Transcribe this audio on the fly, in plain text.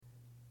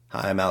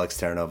Hi, I'm Alex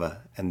Terranova,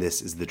 and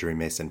this is the Dream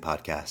Mason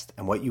podcast.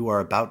 And what you are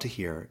about to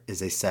hear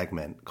is a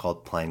segment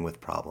called Playing with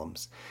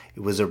Problems.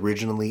 It was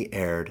originally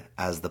aired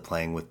as the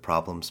Playing with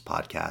Problems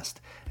podcast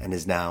and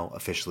is now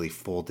officially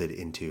folded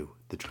into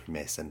the Dream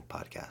Mason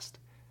podcast.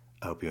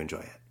 I hope you enjoy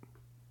it.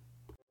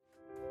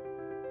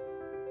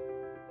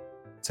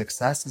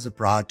 Success is a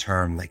broad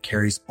term that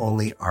carries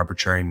only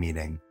arbitrary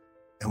meaning.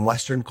 In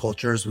Western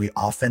cultures, we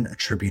often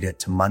attribute it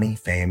to money,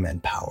 fame,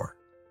 and power.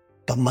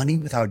 But money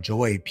without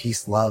joy,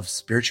 peace, love,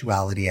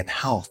 spirituality, and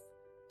health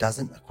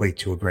doesn't equate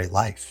to a great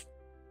life.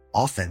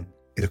 Often,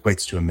 it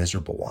equates to a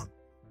miserable one.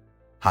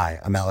 Hi,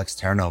 I'm Alex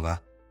Terranova.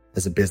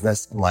 As a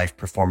business and life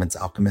performance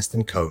alchemist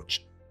and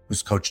coach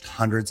who's coached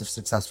hundreds of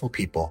successful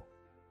people,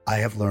 I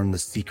have learned the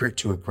secret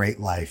to a great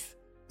life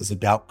is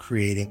about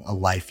creating a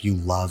life you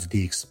love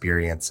the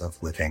experience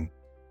of living.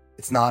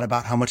 It's not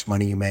about how much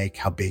money you make,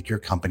 how big your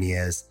company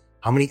is,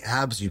 how many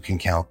abs you can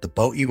count, the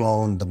boat you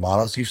own, the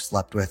models you've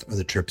slept with, or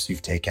the trips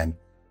you've taken.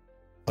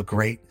 A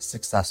great,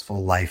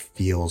 successful life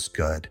feels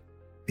good.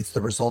 It's the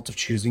result of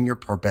choosing your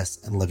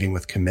purpose and living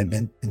with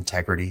commitment,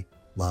 integrity,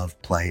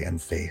 love, play, and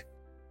faith.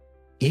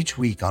 Each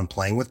week on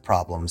Playing with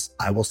Problems,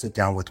 I will sit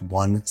down with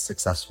one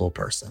successful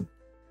person.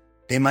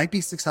 They might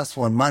be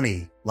successful in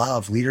money,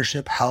 love,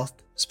 leadership, health,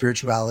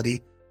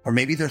 spirituality, or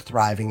maybe they're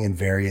thriving in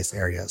various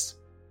areas.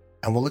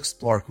 And we'll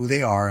explore who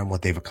they are and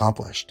what they've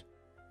accomplished.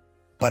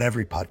 But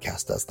every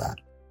podcast does that.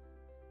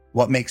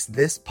 What makes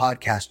this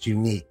podcast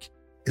unique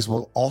is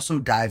we'll also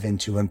dive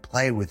into and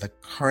play with a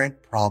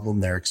current problem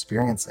they're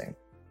experiencing.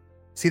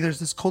 See, there's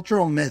this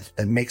cultural myth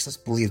that makes us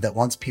believe that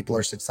once people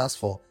are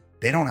successful,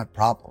 they don't have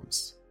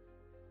problems.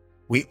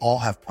 We all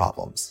have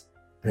problems,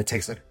 and it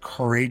takes a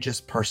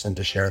courageous person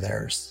to share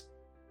theirs.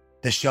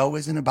 The show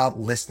isn't about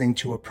listening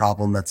to a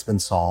problem that's been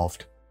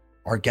solved.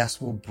 Our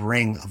guests will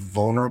bring a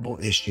vulnerable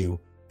issue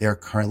they are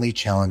currently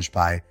challenged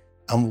by,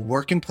 and we'll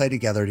work and play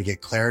together to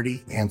get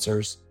clarity,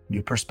 answers,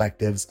 new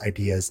perspectives,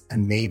 ideas,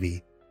 and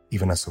maybe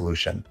even a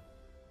solution.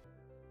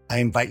 I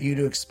invite you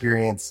to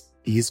experience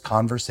these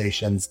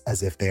conversations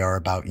as if they are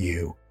about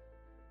you.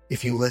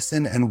 If you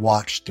listen and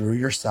watch through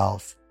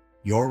yourself,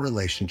 your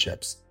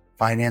relationships,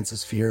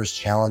 finances, fears,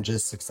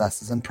 challenges,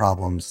 successes, and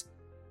problems,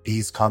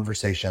 these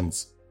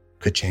conversations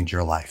could change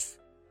your life.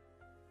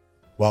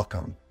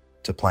 Welcome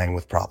to Playing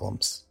with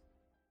Problems.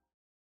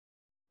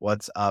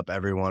 What's up,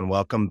 everyone?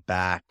 Welcome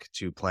back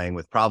to Playing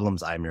with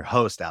Problems. I'm your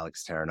host,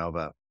 Alex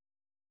Terranova.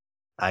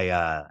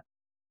 I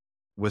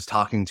was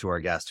talking to our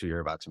guest who you're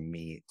about to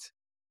meet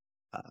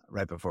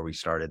right before we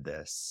started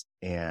this,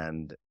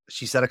 and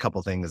she said a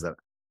couple things that,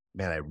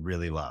 man, I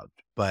really loved.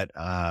 But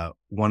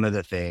one of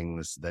the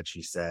things that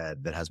she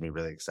said that has me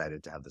really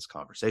excited to have this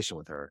conversation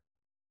with her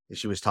is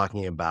she was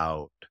talking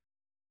about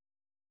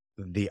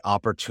the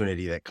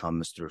opportunity that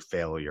comes through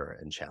failure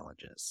and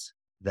challenges.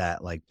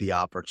 That like the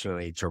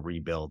opportunity to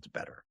rebuild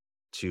better,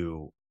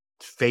 to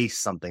face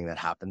something that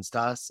happens to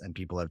us, and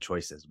people have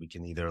choices. We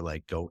can either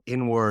like go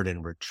inward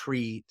and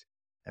retreat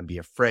and be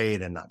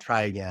afraid and not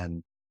try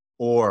again,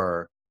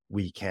 or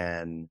we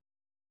can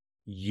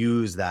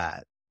use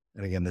that.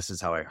 And again, this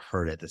is how I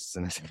heard it. This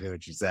isn't exactly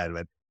what you said,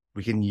 but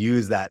we can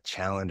use that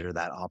challenge or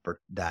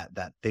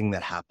that thing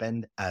that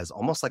happened as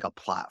almost like a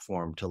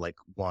platform to like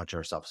launch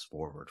ourselves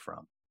forward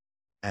from.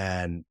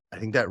 And I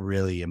think that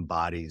really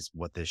embodies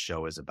what this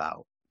show is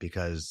about,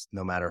 because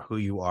no matter who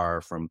you are,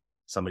 from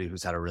somebody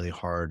who's had a really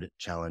hard,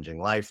 challenging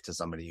life to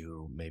somebody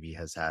who maybe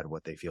has had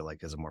what they feel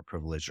like is a more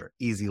privileged or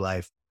easy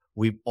life,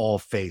 we all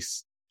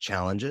face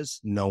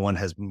challenges. No one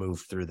has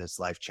moved through this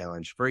life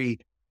challenge free.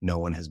 No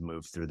one has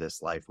moved through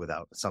this life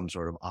without some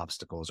sort of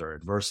obstacles or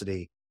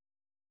adversity.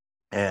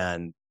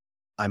 And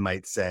I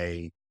might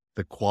say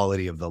the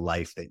quality of the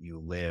life that you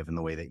live and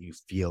the way that you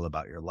feel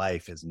about your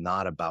life is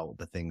not about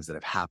the things that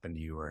have happened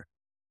to you or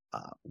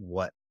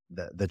what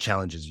the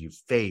challenges you've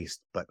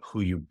faced, but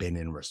who you've been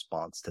in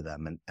response to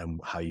them,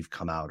 and how you've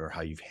come out or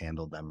how you've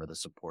handled them, or the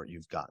support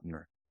you've gotten,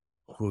 or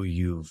who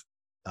you've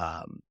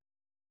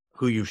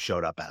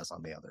showed up as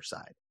on the other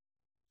side.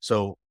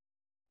 So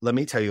let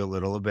me tell you a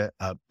little bit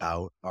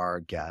about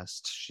our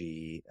guest.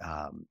 She,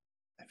 I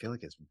feel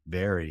like, is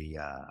very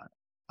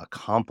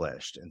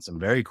accomplished in some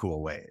very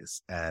cool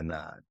ways, and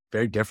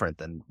very different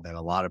than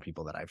a lot of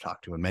people that I've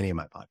talked to in many of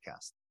my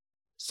podcasts.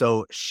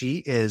 So she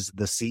is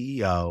the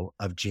CEO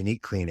of Jeannie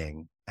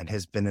Cleaning and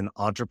has been an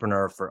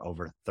entrepreneur for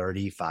over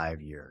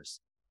 35 years.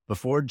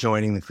 Before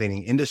joining the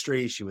cleaning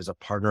industry, she was a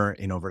partner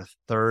in over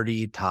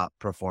 30 top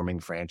performing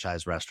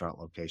franchise restaurant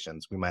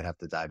locations. We might have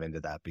to dive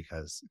into that,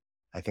 because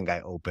I think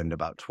I opened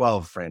about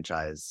 12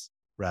 franchise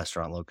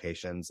restaurant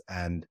locations,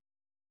 and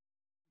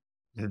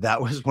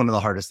that was one of the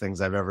hardest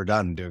things I've ever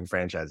done, doing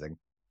franchising.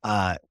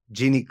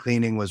 Jeannie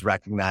Cleaning was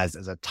recognized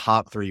as a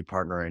top 3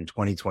 partner in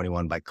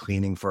 2021 by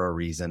Cleaning for a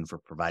Reason for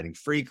providing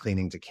free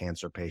cleaning to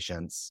cancer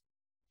patients.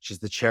 She's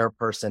the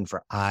chairperson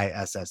for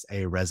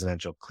ISSA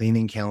Residential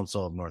Cleaning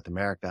Council of North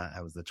America.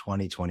 I was the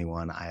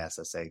 2021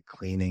 ISSA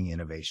Cleaning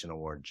Innovation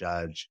Award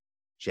judge.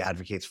 She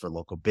advocates for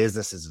local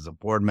businesses as a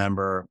board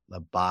member, a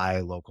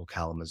Buy Local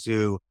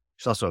Kalamazoo.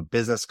 She's also a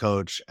business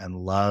coach and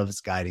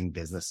loves guiding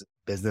business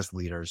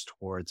leaders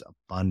towards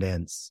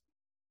abundance.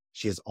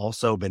 She has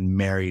also been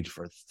married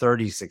for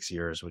 36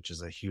 years, which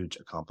is a huge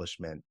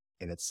accomplishment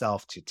in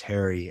itself, to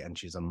Terry, and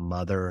she's a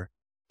mother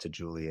to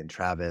Julie and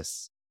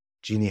Travis.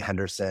 Jeannie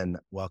Henderson,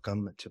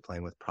 welcome to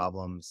Playing with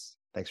Problems.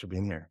 Thanks for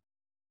being here.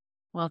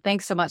 Well,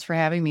 thanks so much for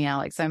having me,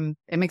 Alex. I'm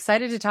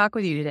excited to talk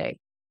with you today.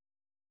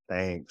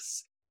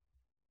 Thanks.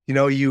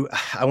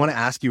 I want to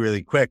ask you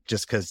really quick,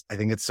 just because I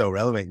think it's so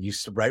relevant.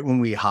 Right when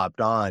we hopped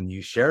on,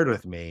 you shared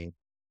with me,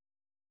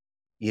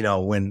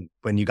 when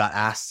you got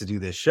asked to do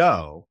this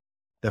show,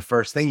 the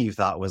first thing you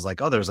thought was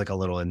like, oh, there's like a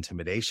little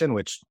intimidation,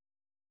 which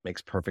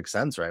makes perfect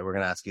sense, right? We're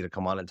going to ask you to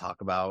come on and talk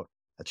about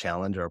a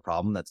challenge or a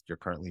problem that you're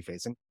currently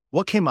facing.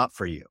 What came up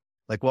for you?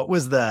 Like, what were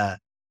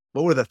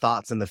the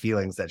thoughts and the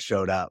feelings that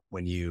showed up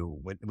when you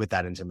with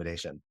that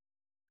intimidation?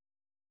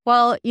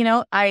 Well,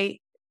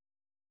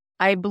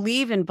 I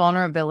believe in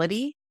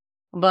vulnerability,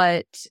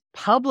 but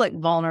public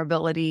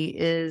vulnerability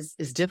is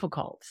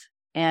difficult.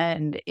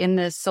 And in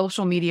this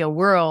social media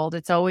world,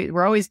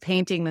 we're always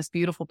painting this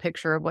beautiful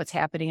picture of what's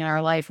happening in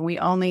our life, and we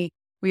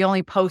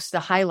only post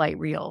the highlight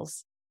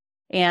reels.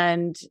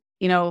 And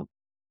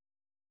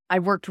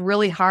I've worked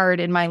really hard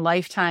in my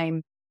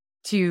lifetime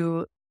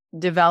to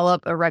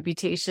develop a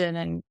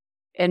reputation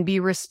and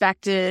be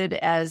respected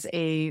as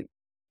a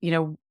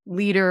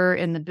leader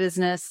in the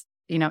business,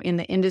 in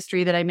the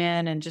industry that I'm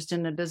in, and just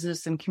in the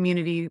business and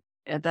community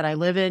that I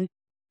live in.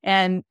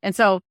 And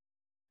so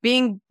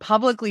being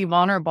publicly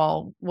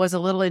vulnerable was a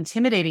little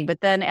intimidating.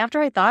 But then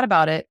after I thought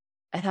about it,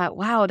 I thought,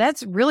 wow,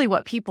 that's really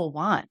what people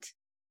want.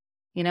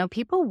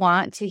 People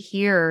want to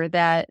hear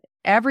that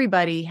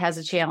everybody has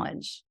a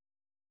challenge.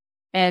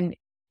 And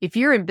if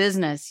you're in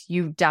business,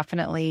 you've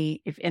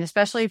definitely, and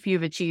especially if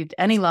you've achieved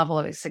any level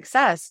of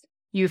success,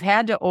 you've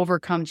had to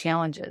overcome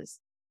challenges.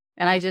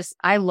 And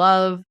I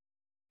love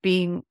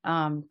being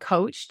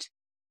coached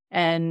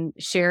and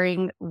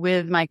sharing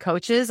with my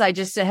coaches. I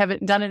just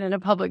haven't done it in a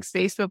public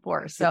space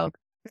before. So,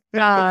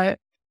 I've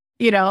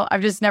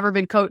just never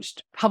been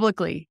coached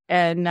publicly.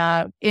 And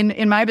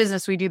in my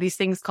business, we do these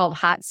things called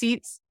hot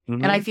seats.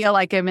 Mm-hmm. And I feel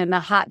like I'm in the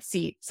hot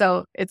seat.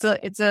 So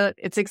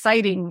it's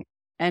exciting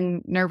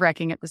and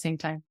nerve-wracking at the same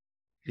time.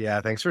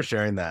 Yeah, thanks for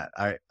sharing that.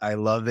 I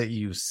love that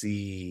you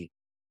see,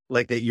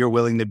 like, that you're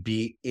willing to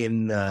be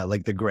in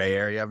the gray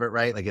area of it,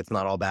 right? Like, it's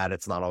not all bad,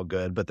 it's not all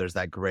good, but there's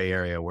that gray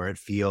area where it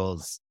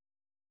feels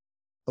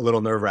a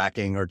little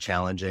nerve-wracking or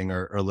challenging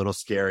or a little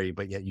scary,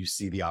 but yet you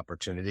see the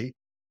opportunity.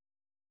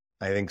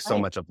 I think so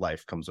much of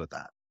life comes with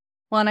that.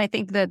 Well, and I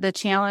think that the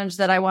challenge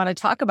that I want to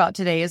talk about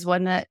today is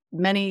one that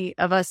many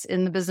of us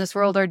in the business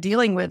world are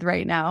dealing with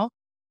right now.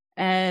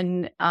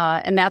 And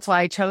that's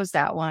why I chose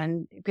that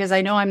one, because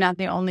I know I'm not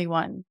the only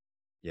one.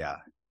 Yeah.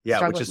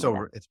 Which is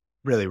it's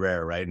really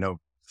rare, right? No,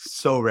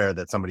 so rare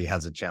that somebody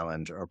has a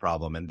challenge or a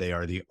problem and they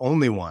are the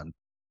only one,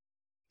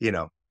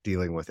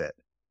 dealing with it.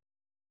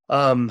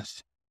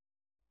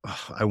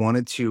 I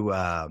wanted to,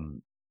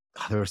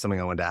 there was something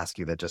I wanted to ask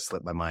you that just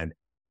slipped my mind.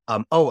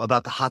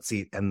 About the hot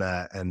seat and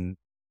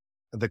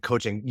the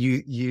coaching.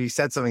 You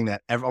said something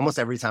that almost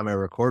every time I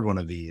record one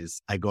of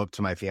these, I go up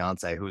to my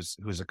fiance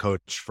who's a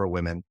coach for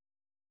women.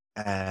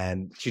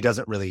 And she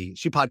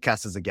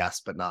podcasts as a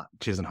guest, but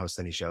she doesn't host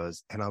any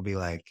shows. And I'll be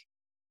like,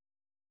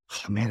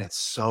 oh man, it's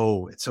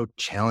so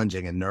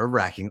challenging and nerve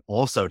wracking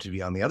also to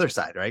be on the other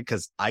side, right?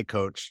 Because I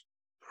coach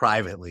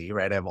privately,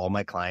 right? I have all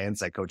my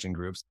clients, I coach in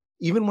groups.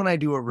 Even when I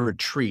do a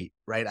retreat,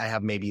 right? I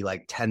have maybe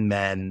like 10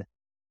 men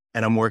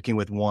and I'm working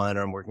with one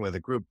or I'm working with a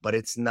group, but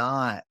it's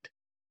not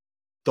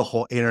the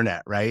whole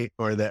internet, right?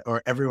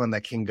 Or everyone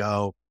that can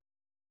go,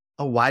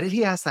 oh, why did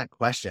he ask that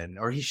question?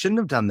 Or he shouldn't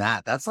have done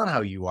that. That's not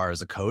how you are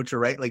as a coach,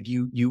 right? Like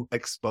you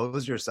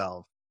expose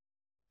yourself.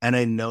 And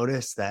I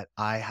noticed that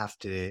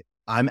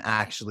I'm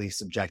actually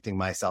subjecting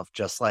myself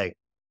just like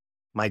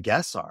my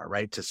guests are,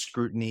 right? To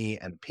scrutiny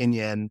and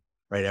opinion,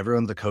 right?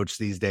 Everyone's a coach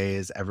these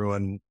days.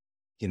 Everyone,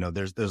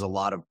 there's a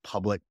lot of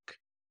public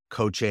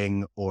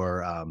coaching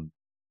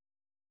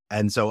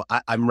and so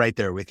I'm right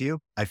there with you.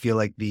 I feel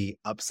like the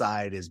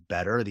upside is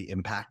better. The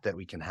impact that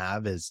we can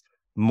have is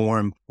more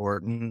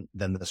important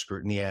than the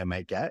scrutiny I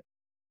might get.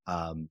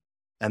 And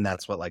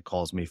that's what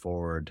calls me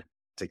forward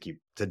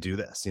to do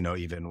this,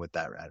 even with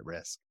that at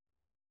risk.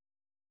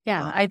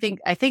 Yeah. I think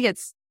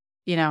it's,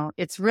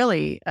 it's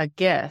really a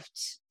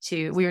gift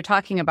we were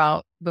talking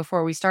about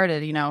before we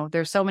started,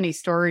 there's so many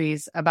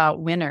stories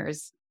about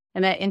winners,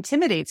 and that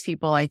intimidates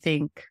people, I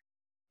think,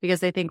 because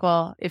they think,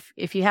 well,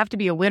 if you have to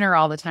be a winner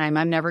all the time,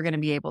 I'm never going to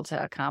be able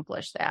to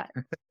accomplish that.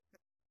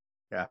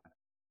 Yeah.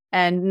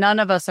 And none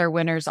of us are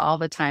winners all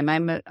the time.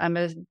 I'm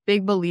a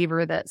big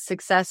believer that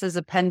success is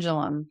a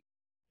pendulum.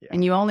 Yeah.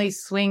 And you only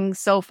swing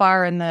so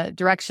far in the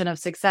direction of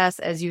success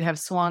as you have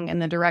swung in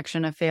the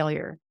direction of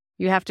failure.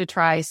 You have to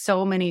try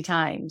so many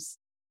times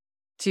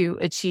to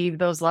achieve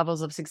those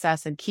levels of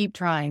success and keep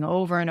trying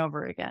over and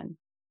over again.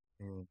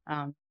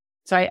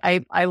 So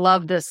I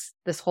love this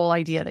whole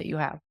idea that you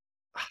have.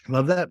 I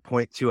love that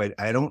point too.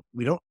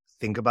 We don't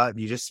think about,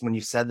 when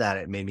you said that,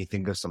 it made me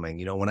think of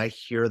something. When I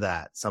hear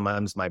that,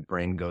 sometimes my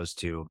brain goes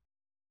to,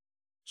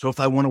 so if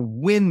I want to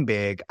win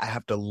big, I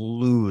have to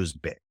lose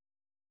big.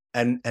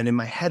 And in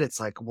my head, it's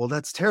like, well,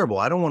 that's terrible.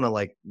 I don't want to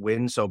like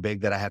win so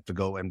big that I have to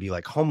go and be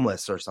like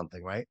homeless or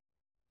something, right?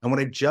 And when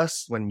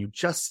you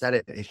just said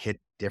it, it hit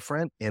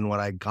different. And what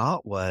I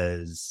got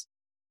was,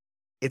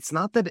 it's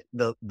not that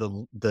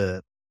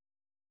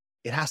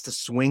it has to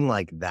swing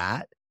like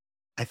that.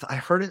 I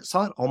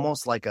saw it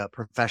almost like a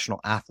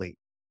professional athlete.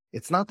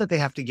 It's not that they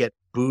have to get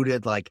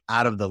booted like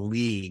out of the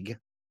league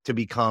to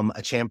become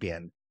a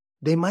champion.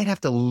 They might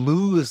have to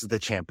lose the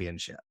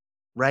championship,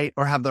 right?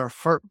 Or have their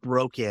heart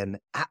broken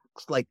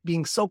like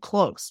being so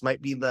close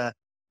might be the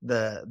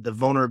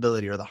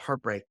vulnerability or the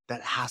heartbreak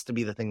that has to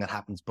be the thing that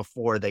happens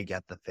before they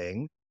get the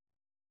thing.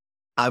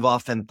 I've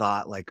often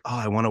thought like, oh,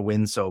 I want to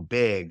win so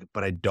big,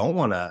 but I don't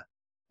want to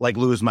like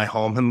lose my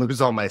home and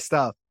lose all my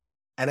stuff.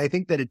 And I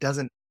think that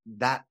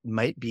that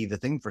might be the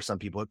thing for some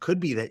people. It could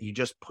be that you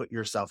just put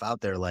yourself out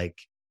there. Like,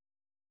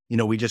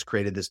 we just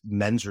created this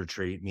men's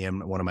retreat, me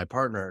and one of my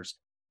partners,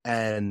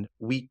 and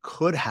we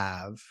could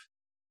have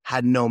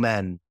had no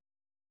men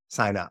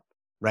sign up,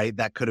 right?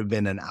 That could have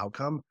been an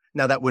outcome.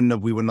 Now we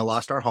wouldn't have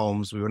lost our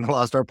homes. We wouldn't have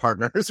lost our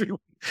partners.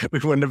 We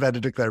wouldn't have had to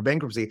declare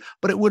bankruptcy,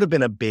 but it would have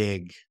been a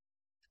big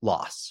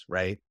loss,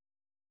 right?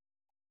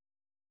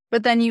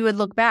 But then you would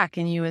look back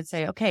and you would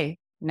say, okay,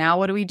 now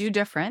what do we do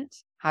different?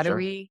 How do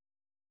we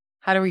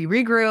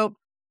regroup?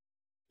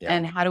 Yeah.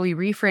 And how do we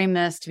reframe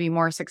this to be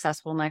more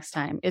successful next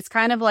time? It's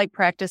kind of like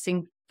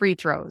practicing free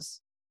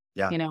throws.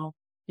 Yeah.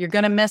 You're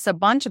going to miss a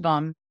bunch of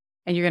them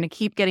and you're going to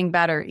keep getting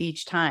better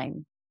each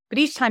time. But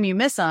each time you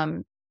miss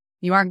them,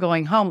 you aren't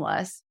going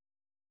homeless.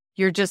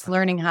 You're just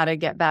learning how to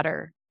get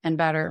better and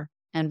better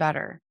and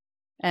better.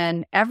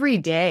 And every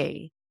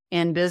day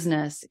in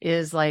business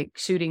is like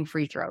shooting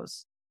free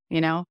throws,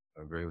 I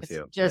agree with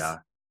you.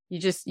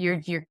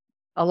 You're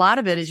a lot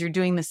of it is you're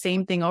doing the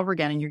same thing over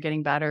again and you're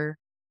getting better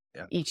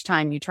each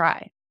time you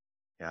try.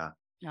 Yeah.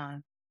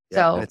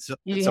 So and it's so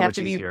have much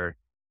to be easier.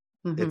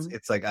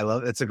 It's like,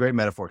 it's a great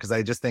metaphor because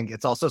I just think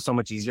it's also so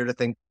much easier to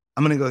think,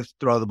 I'm going to go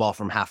throw the ball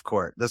from half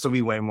court. This will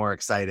be way more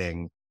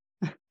exciting.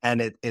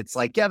 And it's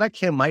like, yeah,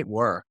 that might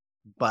work.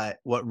 But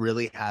what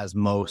really has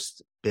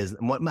most business,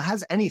 what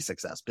has any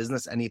success,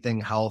 business, anything,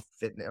 health,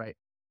 fitness, right?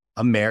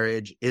 A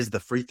marriage is the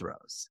free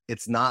throws.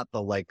 It's not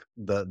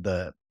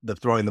the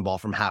throwing the ball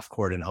from half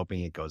court and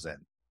hoping it goes in.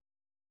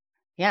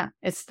 Yeah.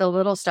 It's the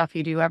little stuff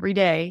you do every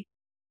day.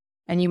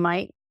 And you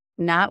might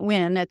not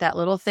win at that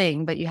little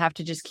thing, but you have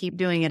to just keep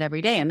doing it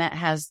every day. And that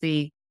has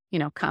the,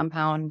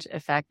 compound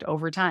effect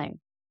over time.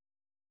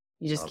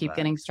 You just keep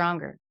getting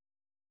stronger.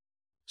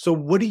 So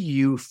what do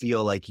you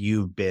feel like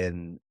you've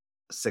been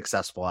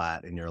successful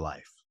at in your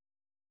life?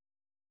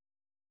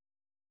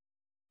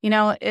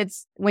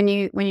 It's when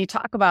you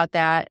talk about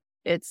that,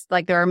 it's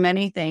like there are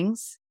many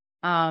things.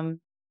 But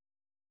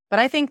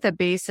I think the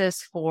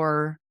basis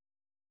for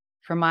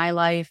my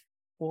life,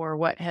 for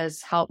what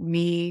has helped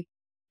me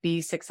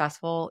be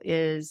successful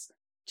is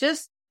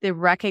just the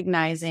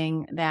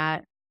recognizing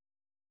that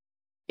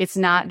it's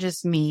not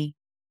just me.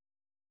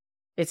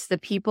 It's the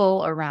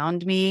people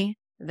around me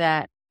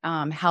that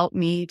help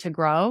me to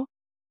grow,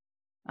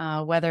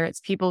 whether it's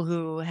people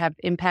who have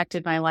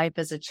impacted my life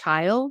as a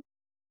child,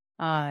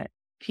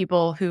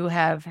 people who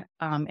have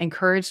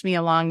encouraged me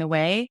along the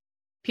way.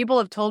 People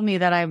have told me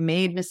that I've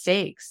made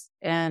mistakes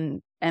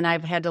and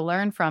I've had to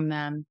learn from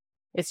them.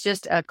 It's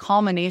just a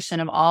culmination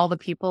of all the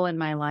people in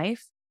my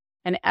life,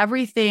 and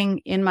everything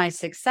in my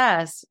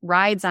success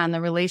rides on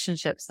the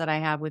relationships that I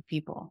have with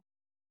people.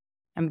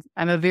 I'm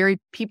a very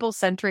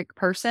people-centric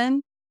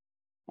person,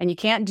 and you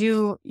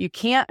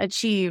can't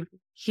achieve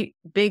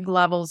big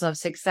levels of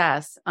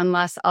success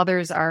unless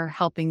others are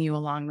helping you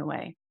along the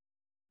way.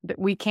 But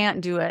we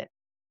can't do it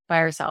by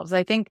ourselves.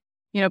 I think,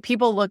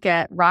 people look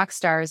at rock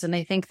stars and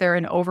they think they're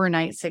an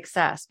overnight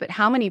success, but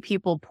how many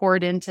people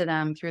poured into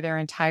them through their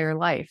entire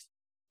life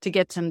to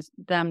get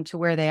them to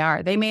where they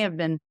are? They may have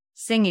been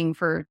singing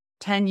for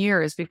 10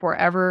 years before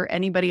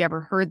anybody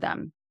ever heard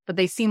them, but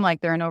they seem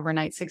like they're an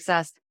overnight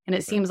success. And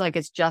it seems like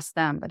it's just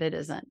them, but it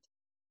isn't.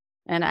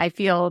 And I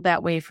feel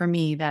that way for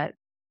me, that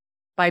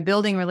by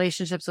building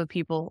relationships with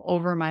people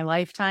over my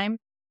lifetime,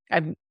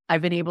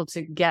 I've been able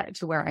to get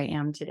to where I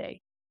am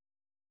today.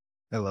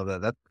 I love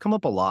that. That come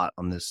up a lot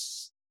on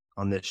this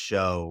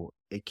show.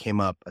 It came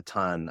up a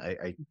ton.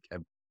 I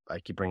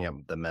keep bringing up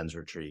the men's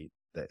retreat.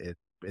 That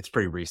it's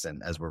pretty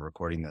recent as we're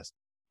recording this,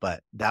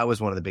 but that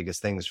was one of the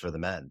biggest things for the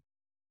men,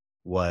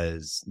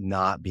 was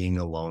not being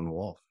a lone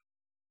wolf.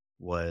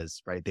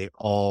 Was right. They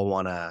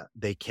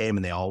came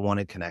and they all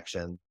wanted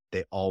connection.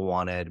 They all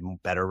wanted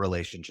better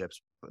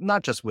relationships,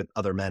 not just with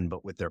other men,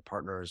 but with their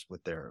partners,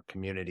 with their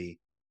community.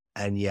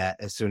 And yet,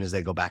 as soon as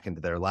they go back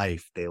into their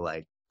life, they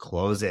like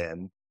close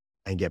in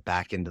and get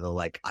back into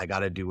the I got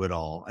to do it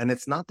all. And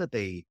it's not that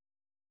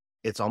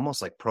it's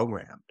almost like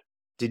programmed.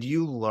 Did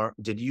you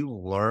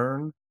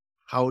learn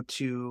how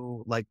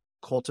to like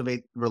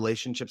cultivate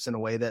relationships in a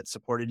way that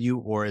supported you?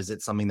 Or is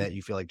it something that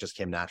you feel like just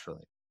came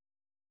naturally?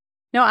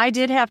 No, I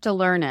did have to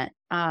learn it.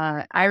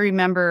 I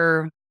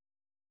remember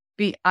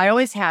I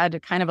always had a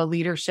kind of a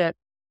leadership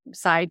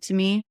side to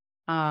me.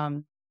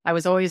 I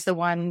was always the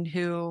one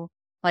who,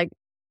 like,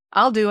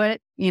 I'll do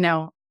it,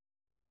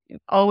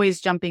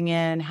 always jumping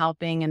in,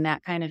 helping and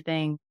that kind of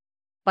thing.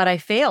 But I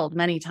failed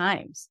many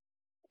times.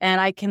 And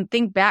I can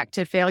think back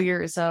to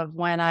failures of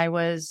when I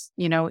was,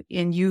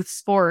 in youth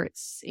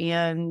sports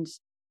and,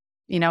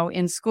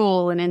 in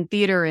school and in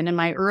theater and in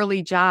my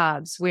early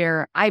jobs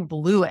where I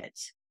blew it.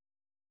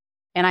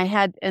 And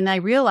I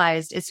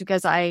realized it's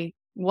because I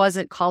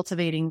wasn't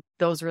cultivating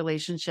those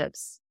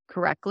relationships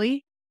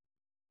correctly.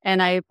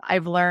 And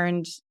I've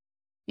learned,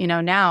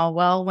 now,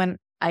 well, when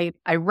I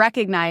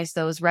recognize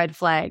those red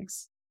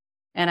flags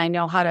and I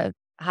know how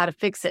to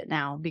fix it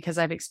now because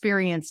I've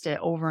experienced it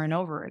over and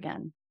over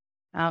again.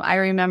 I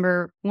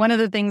remember one of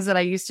the things that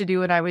I used to do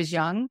when I was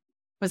young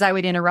was I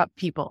would interrupt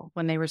people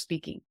when they were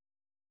speaking.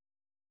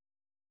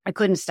 I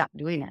couldn't stop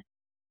doing it.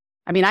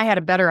 I mean, I had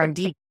a better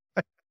idea.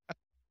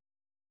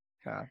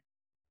 Yeah.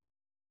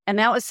 And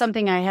that was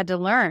something I had to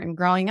learn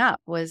growing up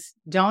was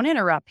don't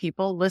interrupt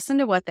people. Listen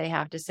to what they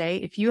have to say.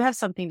 If you have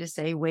something to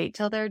say, wait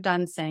till they're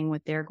done saying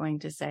what they're going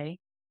to say.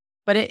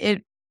 But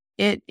it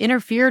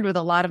interfered with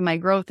a lot of my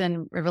growth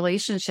in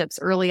relationships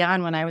early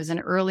on when I was an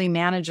early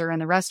manager in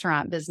the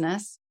restaurant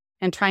business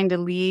and trying to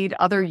lead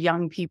other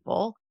young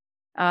people.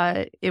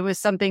 It was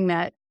something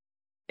that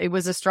it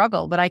was a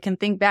struggle, but I can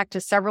think back to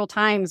several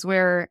times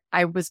where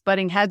I was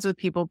butting heads with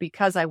people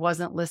because I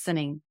wasn't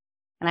listening.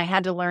 And I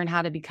had to learn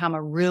how to become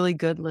a really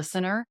good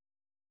listener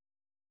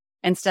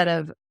instead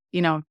of,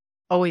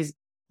 always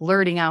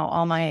blurting out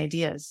all my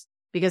ideas,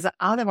 because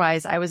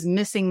otherwise I was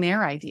missing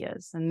their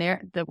ideas and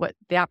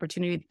the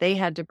opportunity that they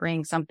had to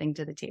bring something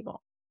to the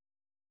table.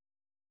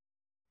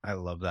 I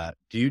love that.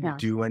 Do you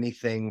do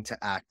anything to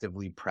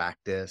actively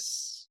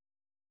practice,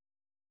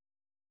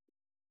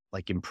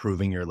 like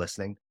improving your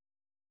listening?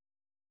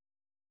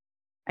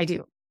 I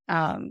do.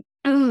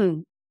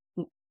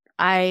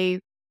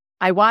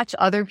 I watch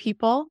other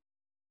people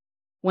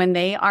when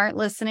they aren't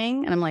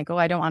listening and I'm like, oh,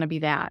 I don't want to be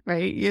that,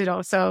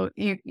 right? So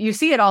you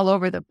see it all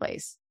over the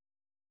place.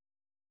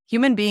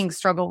 Human beings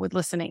struggle with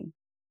listening.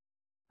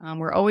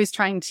 We're always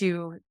trying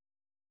to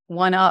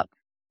one up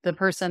the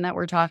person that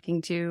we're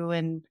talking to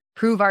and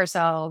prove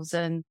ourselves.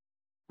 And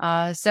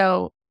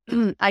so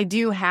I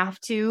do have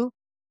to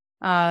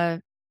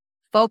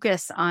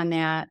focus on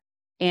that.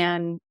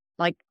 And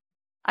like,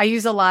 I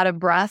use a lot of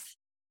breath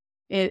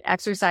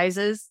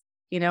exercises,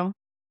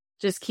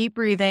 just keep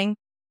breathing.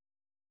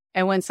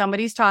 And when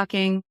somebody's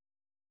talking,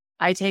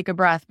 I take a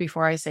breath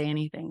before I say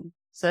anything.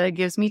 So it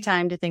gives me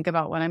time to think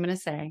about what I'm going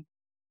to say.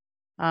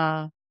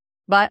 But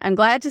I'm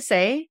glad to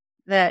say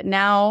that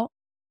now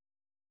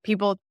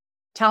people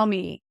tell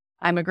me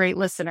I'm a great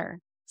listener.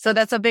 So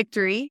that's a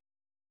victory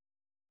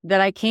that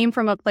I came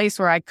from a place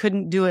where I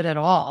couldn't do it at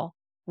all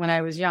when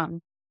I was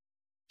young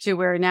to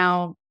where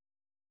now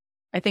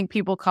I think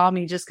people call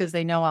me just because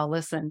they know I'll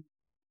listen.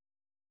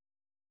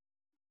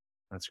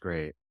 That's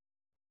great.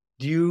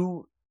 I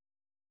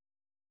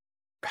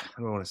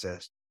don't want to say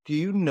this. Do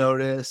you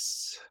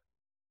notice,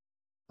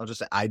 I'll just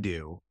say I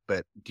do,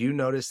 but do you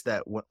notice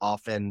that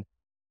often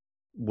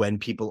when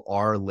people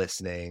are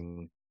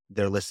listening,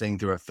 they're listening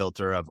through a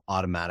filter of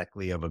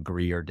automatically of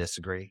agree or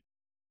disagree?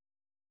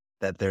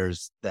 That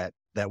there's that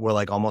we're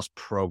like almost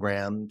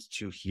programmed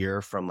to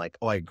hear from like,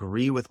 oh, I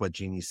agree with what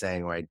Jeannie's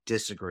saying, or I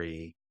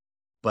disagree,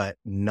 but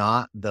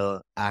not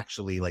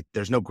actually like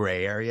there's no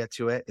gray area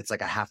to it. It's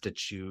like I have to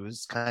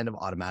choose kind of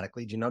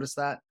automatically. Do you notice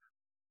that?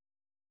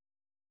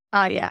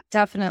 Yeah,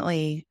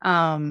 definitely.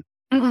 I'm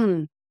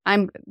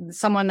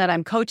someone that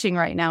I'm coaching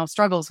right now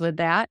struggles with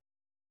that.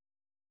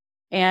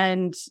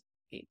 And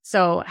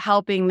so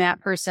helping that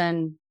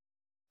person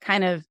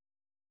kind of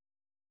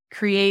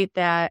create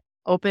that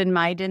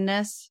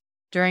open-mindedness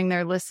during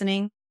their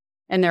listening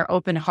and their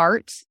open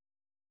heart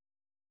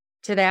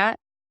to that.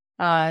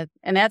 And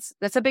that's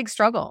a big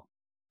struggle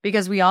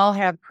because we all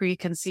have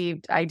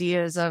preconceived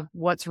ideas of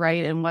what's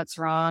right and what's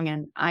wrong.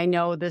 And I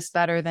know this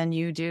better than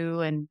you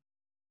do. And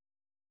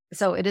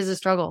so it is a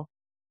struggle.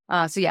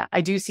 So yeah, I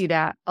do see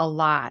that a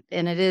lot.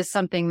 And it is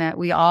something that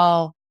we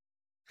all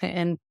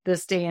in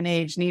this day and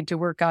age need to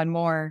work on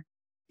more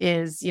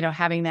is,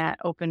 having that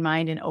open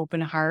mind and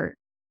open heart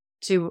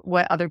to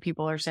what other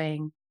people are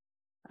saying.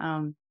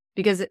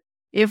 Because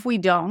if we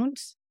don't,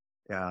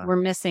 we're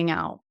missing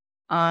out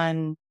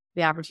on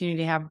the opportunity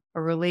to have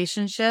a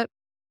relationship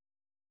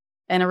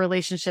and a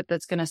relationship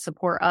that's going to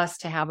support us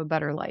to have a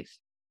better life.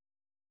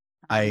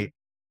 I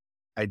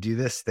do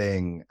this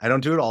thing. I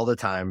don't do it all the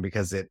time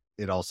because it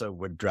also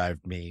would drive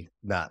me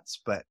nuts,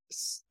 but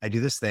I do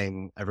this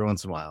thing every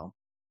once in a while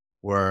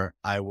where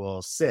I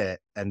will sit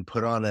and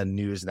put on a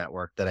news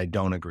network that I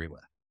don't agree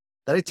with,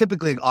 that I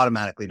typically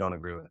automatically don't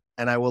agree with.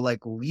 And I will like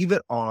leave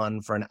it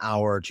on for an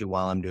hour or two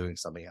while I'm doing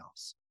something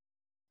else.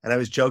 And I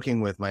was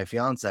joking with my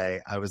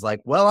fiance. I was like,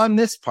 well, I'm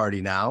this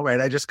party now, right?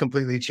 I just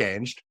completely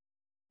changed.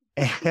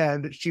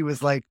 And she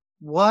was like,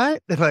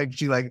 what? And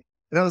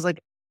I was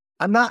like,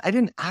 I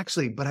didn't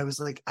actually, but I was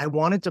like, I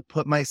wanted to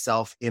put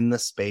myself in the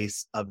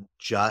space of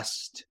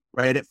just,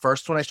 right? At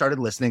first, when I started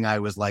listening, I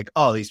was like,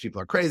 oh, these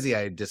people are crazy.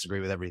 I disagree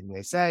with everything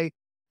they say.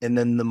 And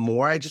then the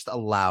more I just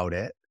allowed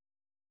it,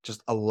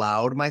 just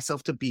allowed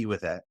myself to be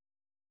with it,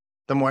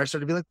 the more I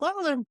started to be like,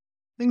 well, they're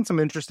making some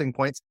interesting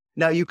points.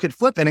 Now you could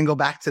flip it and go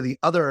back to the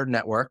other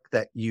network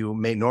that you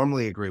may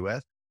normally agree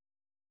with.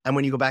 And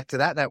when you go back to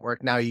that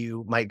network, now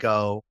you might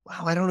go,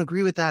 wow, I don't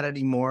agree with that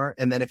anymore.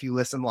 And then if you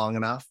listen long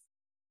enough,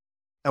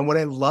 and what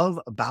I love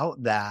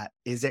about that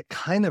is it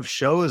kind of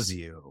shows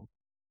you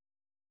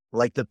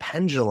like the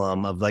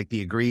pendulum of like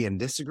the agree and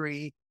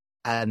disagree,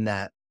 and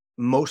that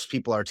most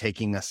people are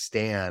taking a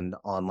stand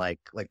on like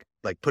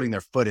putting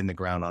their foot in the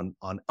ground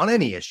on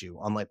any issue,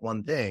 on like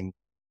one thing,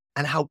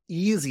 and how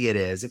easy it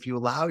is if you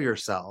allow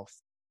yourself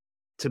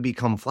to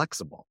become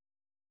flexible,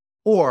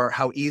 or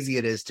how easy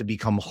it is to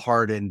become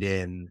hardened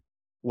in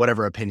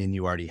whatever opinion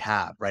you already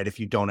have, right? If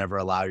you don't ever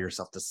allow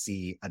yourself to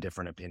see a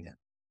different opinion.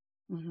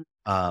 Mm-hmm.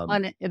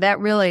 And that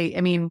really,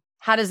 I mean,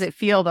 how does it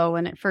feel though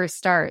when it first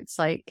starts?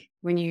 Like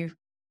when you,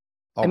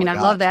 oh I mean, my I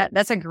gosh, love that.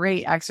 That's a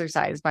great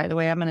exercise, by the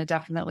way. I'm going to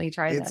definitely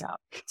try that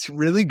out. It's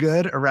really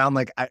good around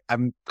like,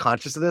 I'm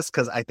conscious of this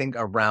because I think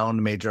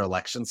around major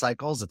election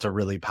cycles, it's a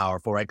really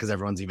powerful, right? Because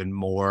everyone's even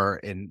more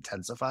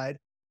intensified.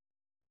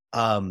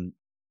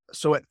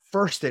 So at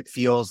first it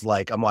feels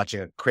like I'm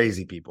watching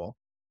crazy people,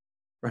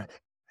 right?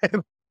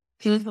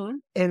 Mm-hmm.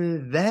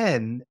 And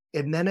then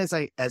as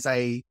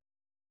I,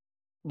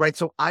 right.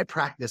 So I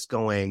practice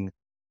going,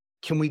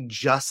 can we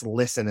just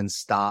listen and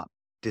stop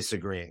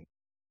disagreeing?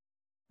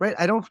 Right.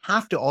 I don't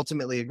have to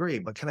ultimately agree,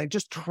 but can I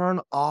just turn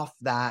off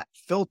that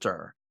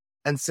filter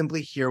and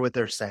simply hear what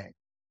they're saying?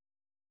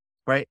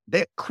 Right.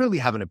 They clearly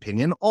have an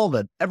opinion.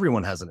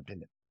 Everyone has an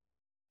opinion.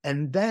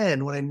 And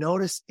then what I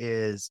notice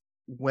is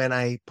when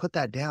I put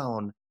that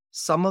down,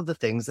 some of the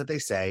things that they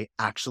say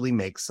actually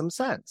make some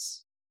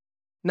sense.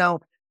 Now,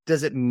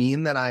 does it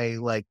mean that I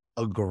like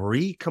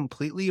agree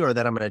completely or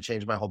that I'm going to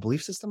change my whole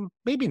belief system?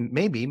 Maybe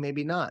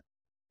not.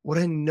 What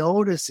I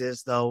notice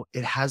is though,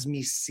 it has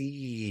me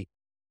see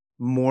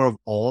more of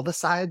all the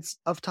sides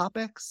of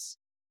topics.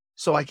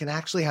 So I can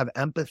actually have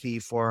empathy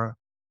for,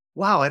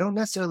 wow, I don't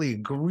necessarily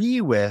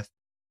agree with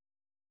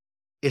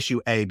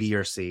issue A, B,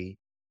 or C,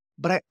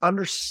 but I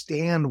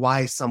understand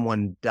why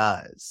someone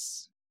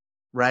does.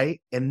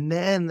 Right. And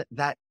then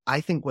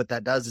I think what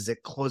that does is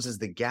it closes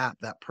the gap.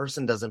 That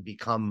person doesn't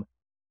become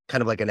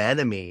kind of like an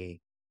enemy.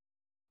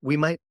 We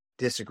might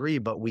disagree,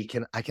 but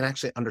I can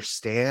actually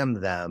understand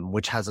them,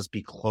 which has us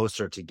be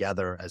closer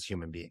together as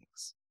human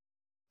beings.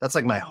 That's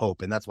like my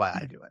hope. And that's why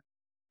I do it.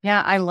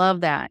 Yeah. I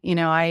love that. You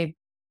know,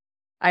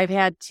 I've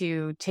had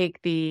to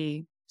take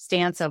the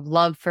stance of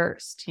love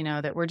first, you know,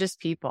 that we're just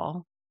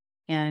people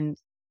and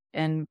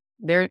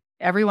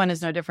everyone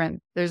is no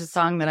different. There's a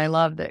song that I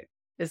love that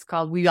is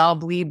called We All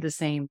Bleed the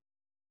Same.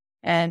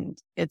 And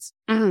it's,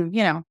 you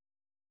know,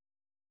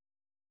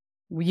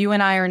 you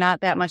and I are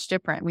not that much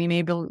different. We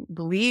may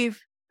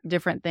believe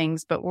different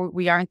things, but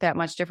we aren't that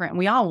much different. And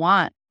we all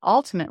want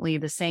ultimately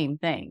the same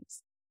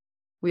things.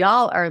 We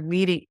all are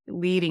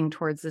leading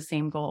towards the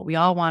same goal. We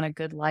all want a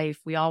good life.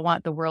 We all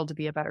want the world to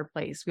be a better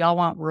place. We all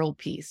want world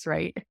peace,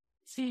 right?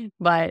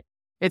 But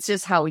it's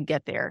just how we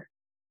get there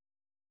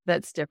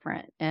that's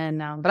different. And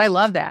but I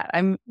love that.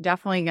 I'm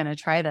definitely going to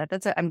try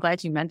that. I'm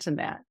glad you mentioned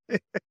that.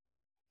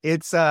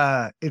 It's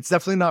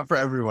definitely not for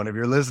everyone. If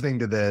you're listening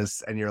to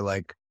this and you're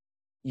like,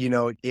 you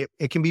know,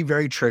 it can be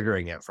very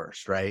triggering at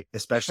first, right?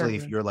 Especially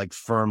if you're like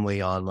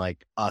firmly on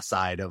like a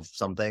side of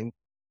something.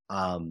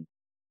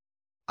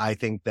 I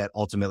think that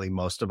ultimately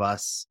most of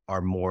us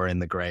are more in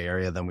the gray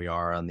area than we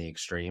are on the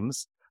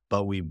extremes,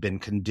 but we've been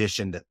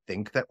conditioned to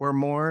think that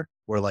we're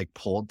like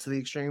pulled to the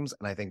extremes.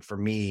 And I think for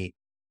me,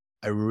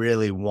 I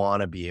really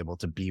want to be able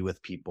to be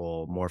with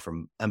people more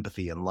from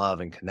empathy and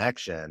love and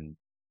connection.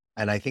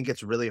 And I think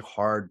it's really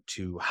hard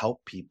to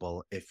help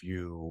people if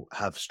you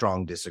have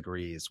strong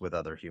disagrees with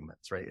other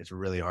humans, right? It's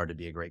really hard to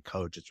be a great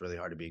coach. It's really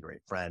hard to be a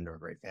great friend or a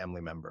great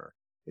family member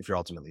if you're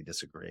ultimately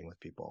disagreeing with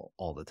people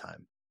all the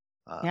time.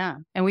 Yeah.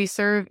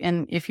 And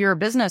and if you're a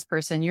business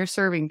person, you're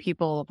serving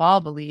people of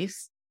all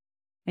beliefs,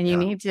 and you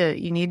need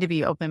to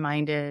be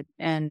open-minded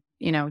and,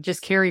 you know,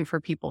 just caring for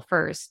people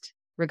first,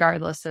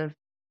 regardless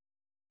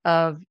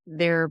of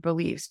their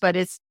beliefs. But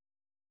it's,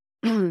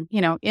 you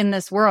know, in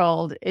this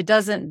world, it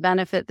doesn't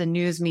benefit the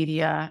news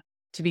media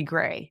to be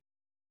gray.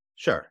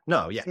 Sure.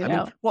 No. Yeah. I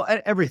mean, well,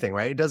 everything,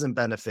 right? It doesn't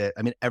benefit.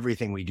 I mean,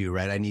 everything we do,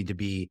 right? I need to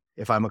be,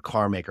 if I'm a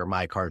car maker,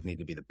 my cars need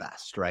to be the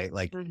best, right?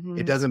 Like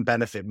it doesn't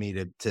benefit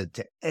me to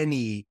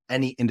any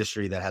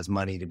industry that has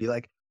money to be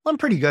like, well, I'm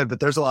pretty good, but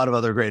there's a lot of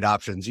other great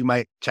options. You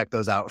might check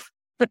those out.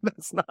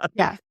 That's not.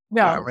 Yeah.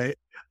 No. Not right.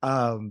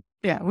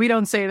 Yeah. We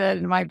don't say that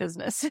in my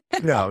business.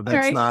 No, that's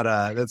right? not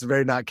that's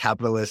very not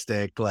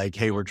capitalistic. Like,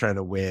 hey, we're trying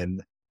to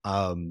win.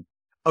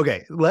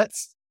 Okay.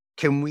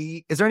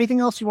 Is there anything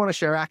else you want to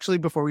share actually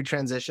before we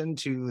transition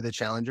to the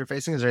challenge you're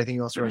facing? Is there anything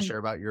else you want to share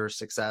about your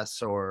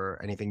success or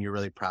anything you're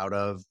really proud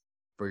of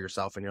for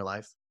yourself in your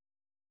life?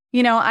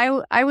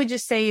 I would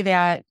just say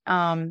that,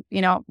 one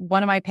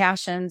of my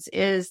passions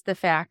is the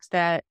fact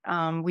that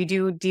we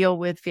do deal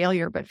with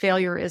failure, but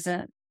failure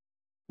isn't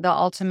the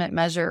ultimate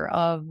measure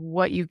of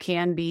what you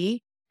can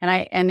be.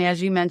 And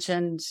as you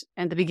mentioned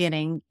at the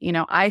beginning,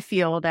 I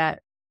feel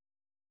that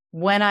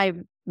when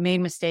I've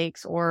made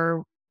mistakes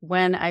or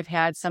when I've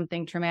had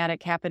something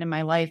traumatic happen in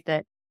my life,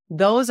 that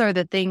those are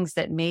the things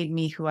that made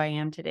me who I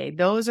am today.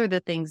 Those are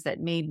the things that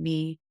made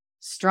me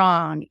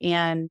strong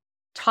and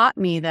taught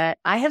me that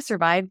I have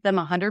survived them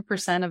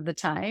 100% of the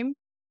time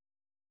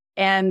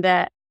and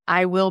that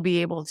I will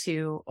be able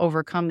to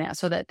overcome that.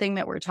 So that thing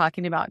that we're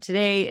talking about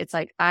today, it's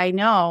like, I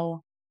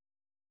know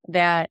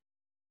that,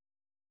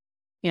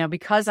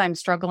 because I'm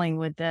struggling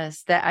with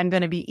this, that I'm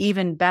going to be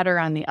even better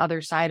on the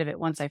other side of it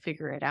once I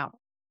figure it out.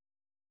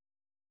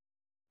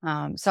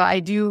 So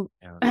I do,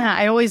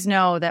 I always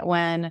know that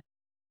when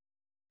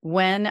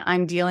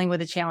I'm dealing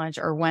with a challenge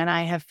or when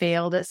I have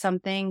failed at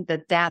something,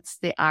 that's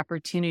the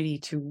opportunity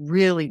to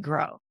really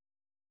grow.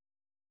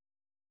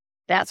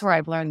 That's where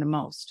I've learned the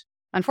most.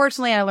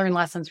 Unfortunately, I learn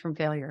lessons from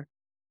failure.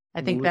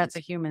 I think that's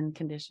a human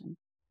condition.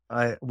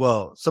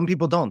 Well, some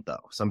people don't,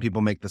 though. Some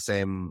people make the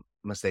same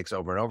mistakes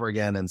over and over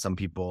again. And some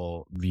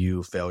people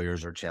view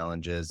failures or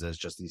challenges as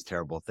just these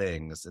terrible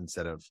things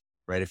instead of,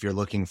 right, if you're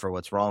looking for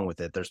what's wrong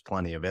with it, there's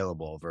plenty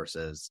available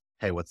versus,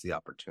 hey, what's the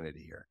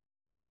opportunity here?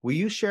 Will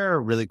you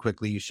share really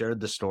quickly, you shared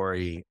the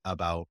story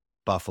about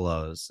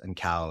buffaloes and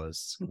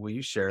cows. Will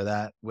you share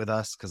that with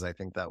us? Because I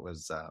think that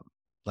was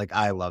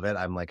I love it.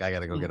 I'm like, I got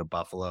to go get a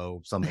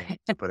buffalo, something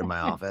to put in my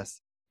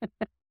office.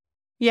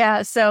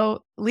 Yeah.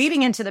 So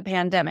leading into the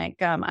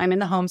pandemic, I'm in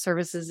the home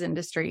services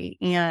industry.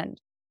 And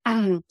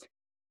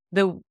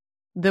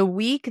the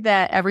week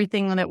that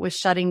everything that was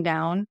shutting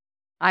down,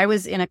 I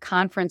was in a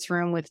conference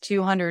room with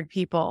 200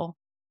 people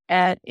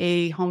at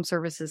a home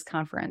services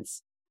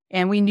conference.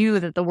 And we knew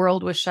that the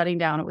world was shutting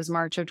down. It was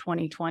March of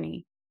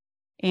 2020.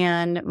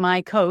 And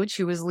my coach,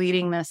 who was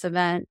leading this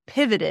event,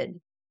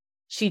 pivoted.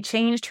 She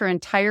changed her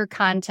entire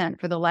content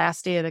for the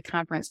last day of the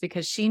conference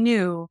because she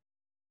knew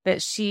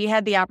that she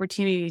had the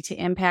opportunity to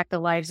impact the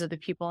lives of the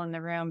people in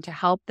the room to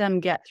help them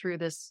get through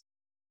this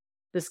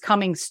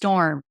coming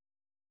storm,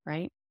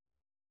 right?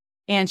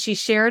 And she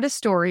shared a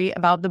story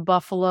about the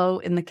buffalo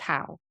and the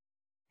cow.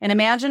 And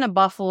imagine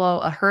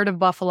a herd of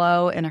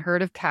buffalo and a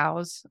herd of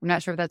cows. I'm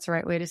not sure if that's the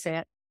right way to say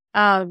it.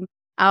 Out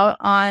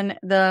on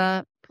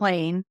the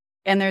plain,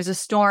 and there's a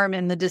storm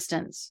in the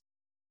distance.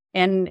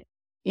 And,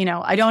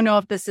 I don't know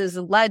if this is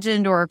a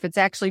legend or if it's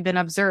actually been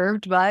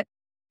observed, but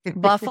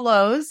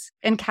buffaloes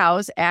and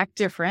cows act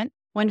different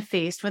when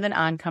faced with an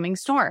oncoming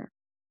storm.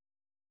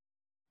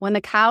 When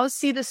the cows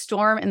see the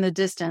storm in the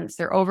distance,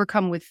 they're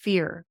overcome with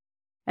fear.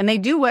 And they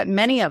do what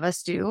many of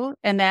us do,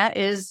 and that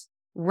is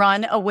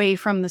run away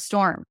from the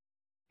storm.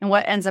 And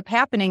what ends up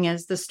happening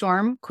is the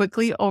storm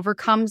quickly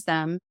overcomes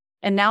them.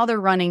 And now they're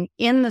running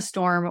in the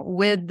storm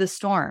with the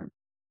storm,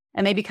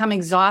 and they become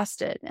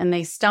exhausted and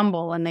they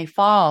stumble and they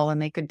fall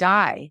and they could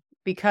die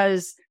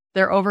because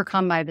they're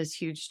overcome by this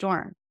huge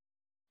storm.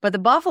 But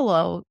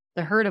the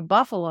herd of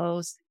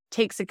buffaloes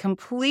takes a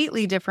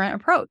completely different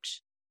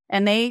approach,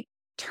 and they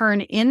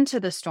turn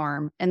into the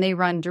storm and they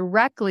run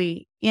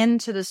directly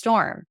into the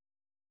storm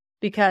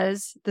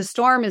because the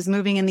storm is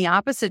moving in the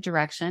opposite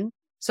direction.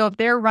 So if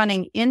they're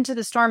running into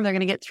the storm, they're going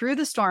to get through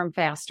the storm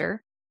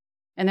faster.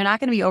 And they're not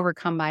going to be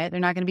overcome by it. They're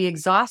not going to be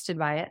exhausted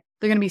by it.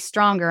 They're going to be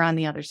stronger on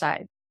the other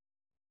side.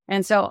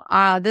 And so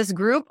this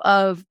group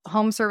of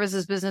home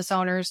services business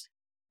owners,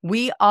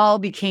 we all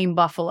became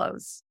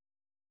buffaloes.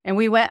 And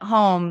we went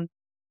home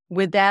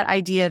with that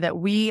idea that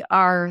we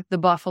are the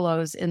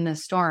buffaloes in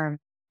this storm.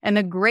 And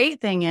the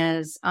great thing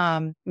is,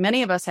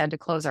 many of us had to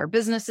close our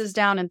businesses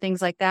down and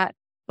things like that,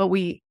 but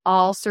we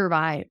all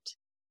survived.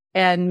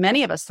 And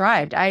many of us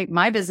thrived.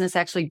 My business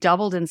actually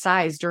doubled in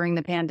size during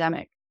the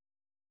pandemic.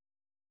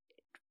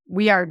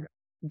 We are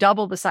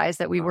double the size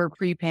that we were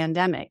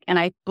pre-pandemic. And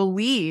I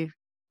believe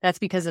that's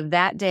because of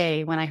that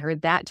day when I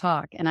heard that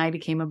talk and I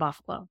became a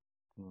buffalo.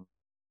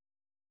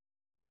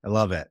 I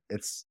love it.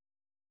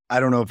 I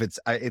don't know if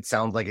it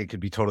sounds like it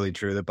could be totally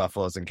true that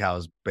buffaloes and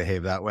cows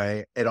behave that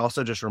way. It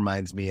also just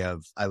reminds me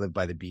of, I live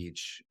by the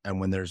beach, and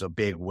when there's a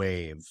big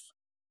wave,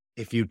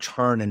 if you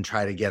turn and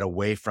try to get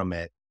away from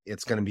it,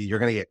 you're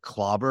going to get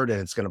clobbered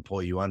and it's going to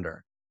pull you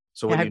under.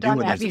 So what do you do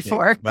when there's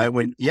before?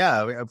 Right?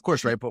 Yeah, of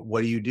course, right? But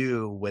what do you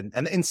do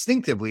and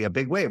instinctively a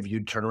big wave,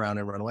 you'd turn around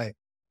and run away.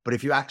 But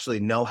if you actually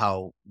know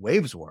how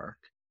waves work,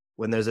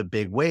 when there's a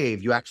big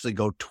wave, you actually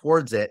go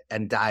towards it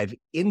and dive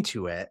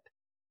into it.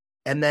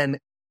 And then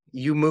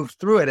you move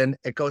through it and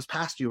it goes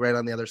past you right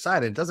on the other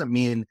side. And it doesn't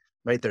mean,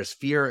 right, there's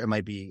fear. It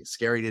might be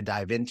scary to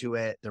dive into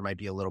it. There might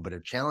be a little bit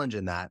of challenge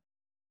in that.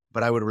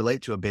 But I would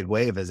relate to a big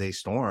wave as a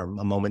storm,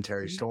 a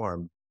momentary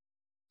storm.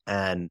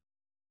 And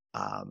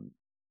how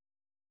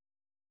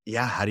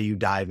do you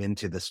dive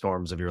into the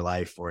storms of your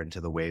life or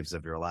into the waves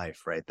of your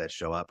life, right, that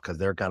show up? Because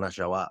they're going to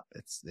show up.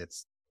 It's it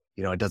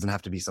doesn't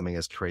have to be something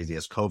as crazy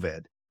as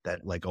COVID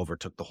that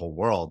overtook the whole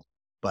world,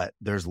 but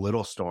there's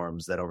little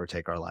storms that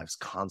overtake our lives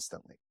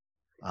constantly.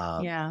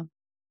 Yeah.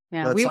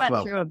 Yeah. Let's We talk went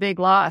about through a big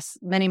loss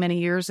many, many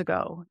years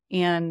ago,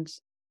 and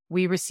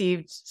we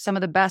received some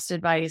of the best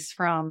advice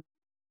from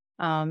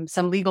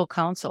some legal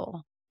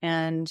counsel.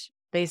 And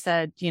they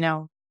said,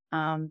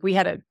 we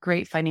had a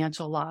great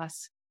financial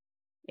loss.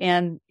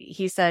 And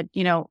he said,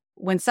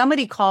 when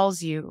somebody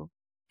calls you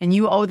and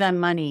you owe them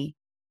money,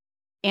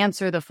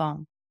 answer the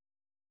phone,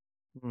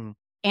 Mm,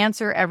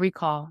 answer every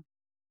call,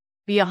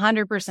 be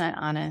 100%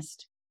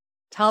 honest,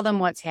 tell them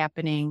what's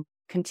happening,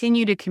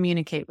 continue to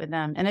communicate with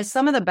them. And it's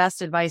some of the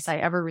best advice I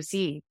ever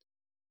received.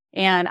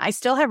 And I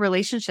still have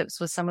relationships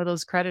with some of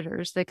those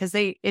creditors because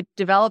it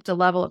developed a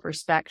level of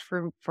respect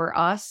for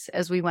us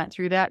as we went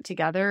through that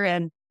together.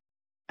 And,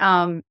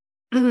 so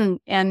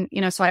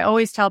I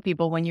always tell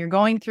people, when you're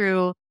going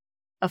through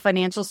a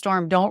financial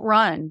storm, don't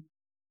run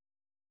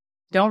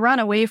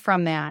away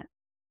from that,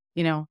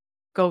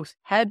 go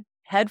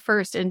head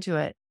first into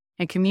it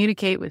and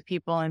communicate with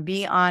people and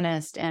be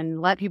honest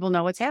and let people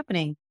know what's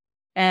happening.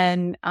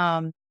 And,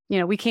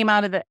 we came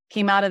out of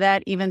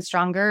that even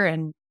stronger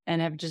and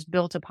have just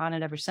built upon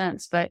it ever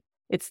since. But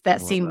it's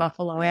that same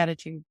Buffalo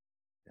attitude.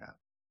 yeah.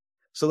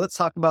 So let's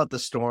talk about the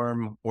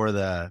storm or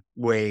the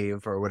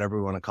wave or whatever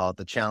we want to call it,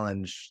 the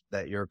challenge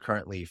that you're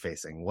currently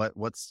facing.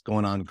 What's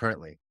going on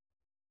currently?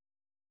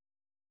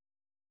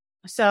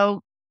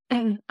 So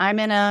I'm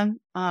in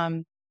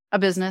a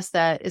business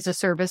that is a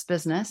service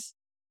business,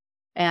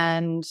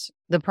 and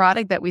the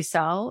product that we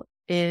sell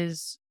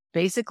is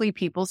basically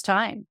people's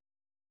time.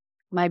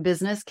 My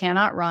business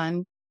cannot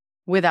run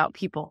without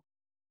people.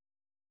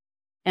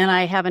 And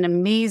I have an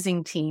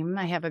amazing team.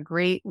 I have a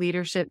great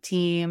leadership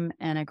team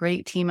and a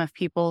great team of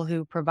people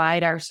who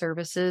provide our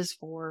services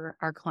for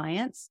our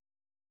clients.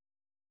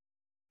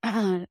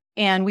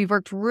 And we've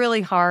worked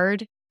really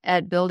hard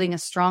at building a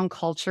strong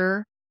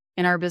culture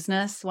in our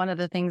business. One of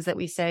the things that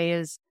we say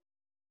is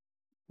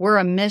we're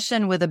a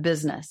mission with a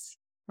business.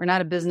 We're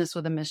not a business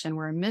with a mission.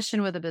 We're a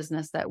mission with a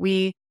business, that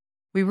we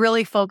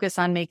really focus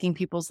on making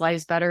people's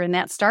lives better. And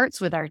that starts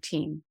with our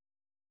team.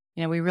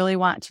 We really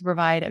want to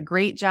provide a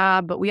great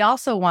job, but we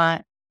also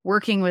want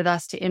working with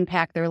us to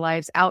impact their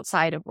lives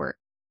outside of work,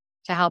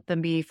 to help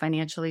them be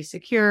financially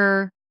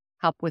secure,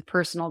 help with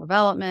personal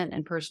development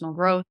and personal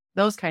growth,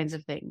 those kinds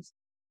of things.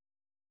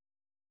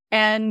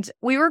 And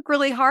we work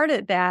really hard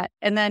at that.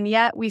 And then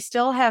yet we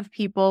still have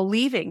people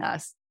leaving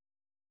us.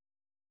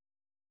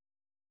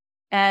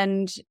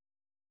 And,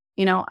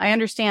 I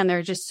understand there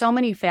are just so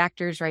many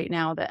factors right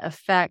now that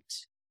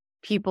affect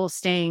people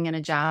staying in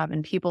a job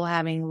and people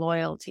having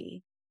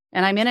loyalty.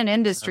 And I'm in an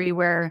industry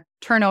where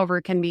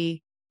turnover can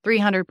be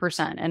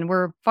 300%, and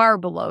we're far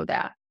below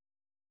that.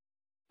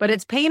 But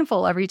it's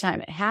painful every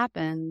time it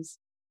happens.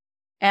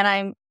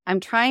 And I'm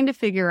trying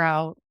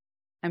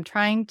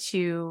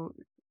to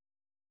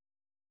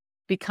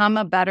become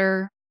a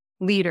better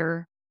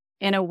leader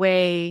in a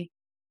way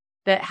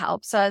that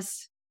helps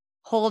us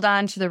hold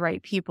on to the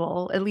right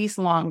people, at least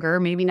longer,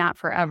 maybe not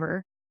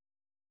forever,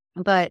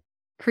 but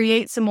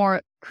create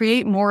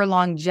more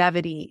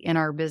longevity in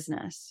our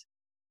business.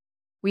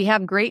 We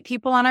have great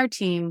people on our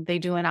team. They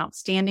do an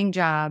outstanding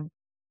job,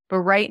 but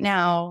right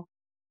now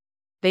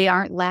they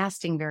aren't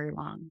lasting very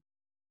long.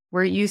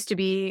 Where it used to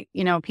be,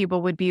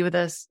 people would be with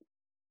us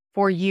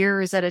for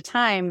years at a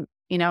time,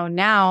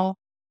 now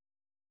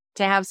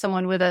to have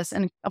someone with us,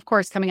 and of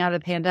course, coming out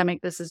of the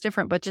pandemic, this is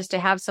different, but just to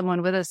have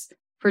someone with us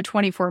for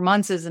 24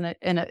 months is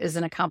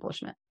an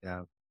accomplishment.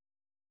 Yeah.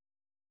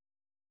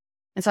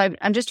 And so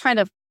I'm just trying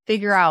to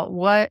figure out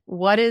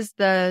what is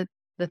the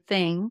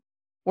thing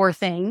or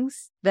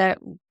things that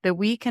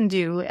we can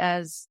do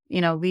as,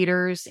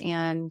 leaders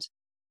and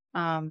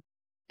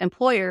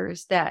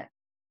employers that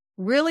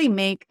really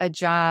make a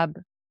job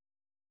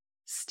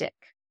stick,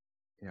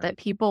 that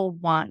people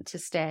want to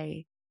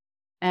stay.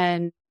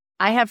 And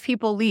I have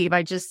people leave.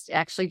 I just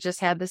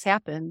had this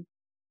happen.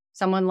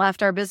 Someone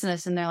left our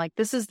business and they're like,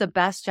 this is the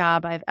best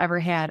job I've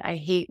ever had. I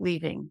hate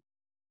leaving.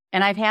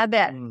 And I've had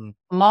that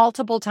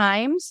multiple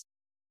times.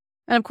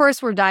 And of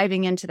course, we're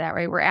diving into that,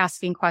 right? We're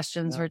asking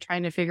questions. We're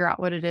trying to figure out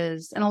what it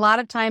is. And a lot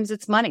of times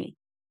it's money.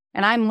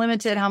 And I'm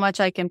limited how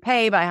much I can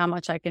pay by how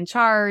much I can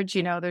charge.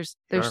 There's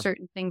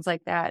certain things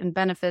like that and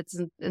benefits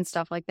and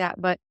stuff like that.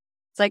 But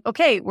it's like,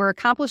 okay, we're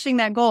accomplishing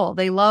that goal.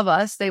 They love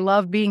us. They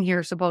love being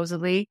here,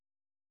 supposedly,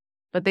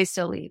 but they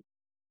still leave.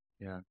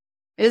 Yeah.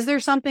 Is there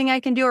something I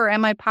can do, or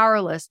am I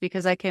powerless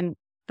because the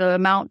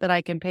amount that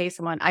I can pay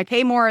someone? I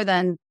pay more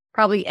than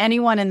probably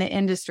anyone in the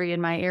industry in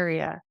my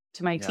area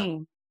to my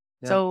team.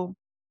 Yeah. So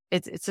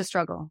it's a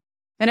struggle,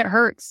 and it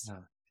hurts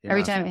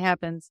every time it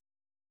happens.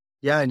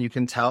 Yeah. And you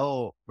can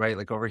tell, right?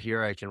 Like over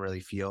here, I can really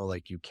feel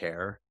like you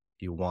care.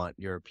 You want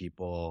your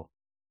people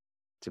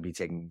to be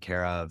taken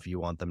care of. You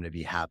want them to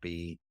be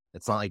happy.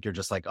 It's not like you're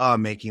just like, oh,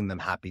 I'm making them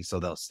happy so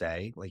they'll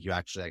stay. Like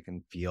I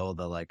can feel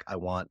I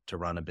want to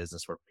run a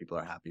business where people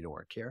are happy to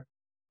work here.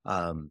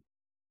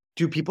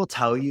 Do people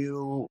tell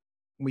you,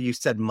 when you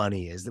said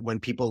money, is that when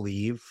people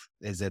leave,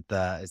 is that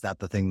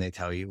the thing they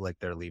tell you, like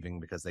they're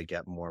leaving because they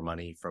get more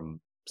money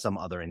from some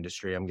other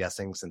industry, I'm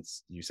guessing,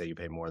 since you say you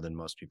pay more than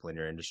most people in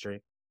your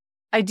industry?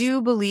 I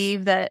do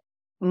believe that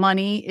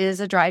money is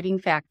a driving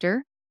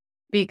factor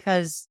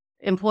because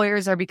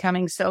employers are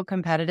becoming so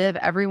competitive.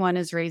 Everyone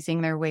is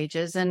raising their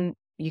wages and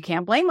you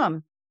can't blame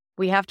them.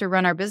 We have to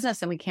run our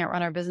business and we can't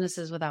run our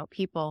businesses without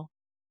people.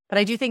 But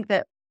I do think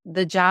that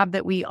the job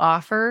that we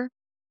offer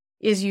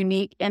is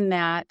unique in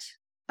that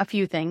a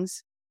few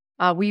things.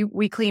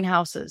 We clean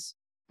houses.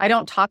 I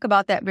don't talk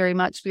about that very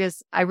much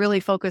because I really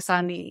focus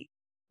on the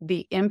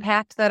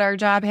impact that our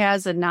job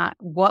has and not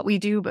what we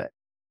do, but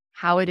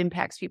how it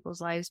impacts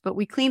people's lives. But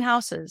we clean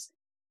houses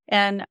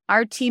and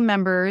our team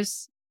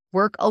members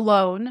work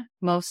alone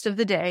most of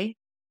the day,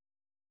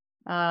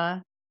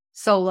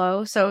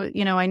 solo. So,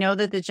 I know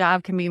that the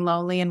job can be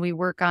lonely and we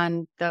work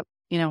on the,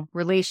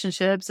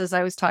 relationships, as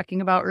I was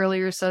talking about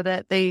earlier, so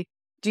that they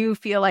do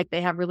feel like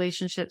they have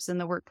relationships in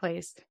the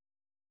workplace,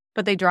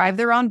 but they drive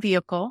their own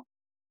vehicle.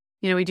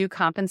 We do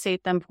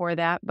compensate them for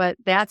that, but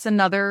that's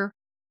another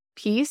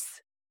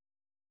piece.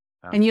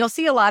 And you'll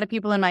see a lot of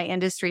people in my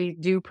industry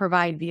do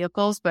provide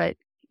vehicles, but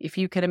if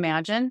you could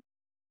imagine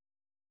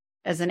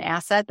as an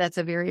asset, that's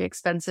a very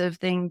expensive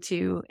thing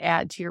to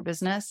add to your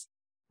business.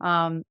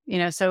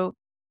 So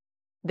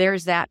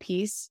there's that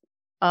piece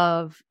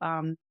of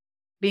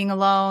being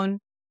alone,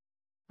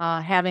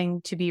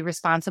 having to be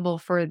responsible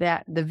for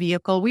the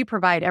vehicle. We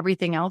provide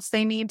everything else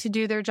they need to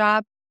do their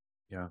job,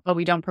 but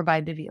we don't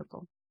provide the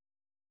vehicle.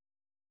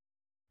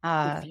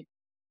 If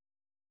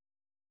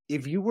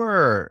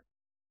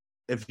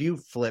you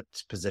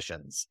flipped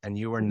positions and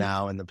you were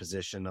now in the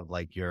position of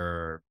like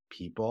your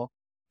people,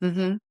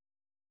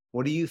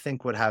 what do you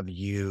think would have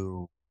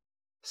you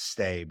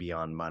stay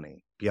beyond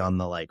money, beyond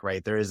the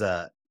right? There's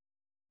an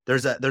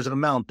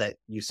amount that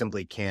you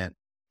simply can't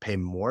pay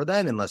more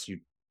than unless you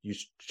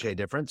pay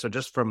different. So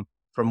just from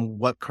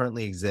what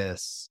currently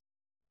exists,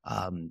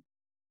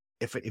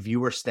 if you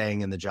were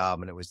staying in the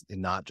job and it was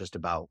not just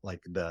about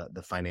like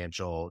the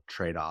financial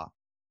trade-off,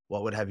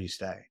 what would have you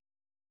stay?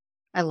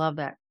 I love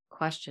that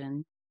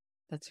question.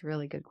 That's a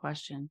really good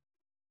question.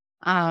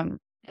 I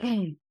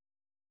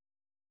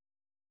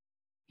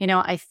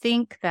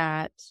think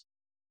that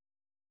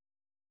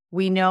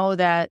we know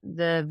that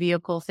the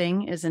vehicle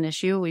thing is an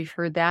issue. We've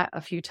heard that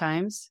a few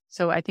times.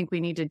 So I think we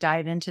need to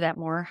dive into that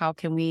more. How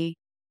can we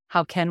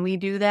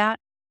do that?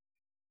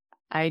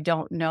 I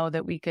don't know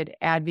that we could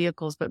add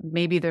vehicles, but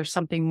maybe there's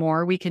something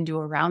more we can do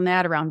around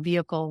that, around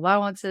vehicle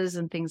allowances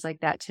and things like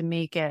that to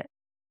make it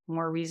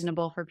more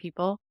reasonable for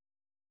people.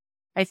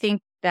 I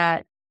think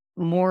that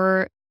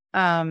more,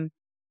 I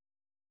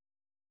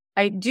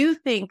do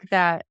think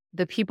that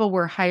the people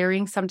we're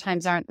hiring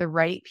sometimes aren't the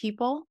right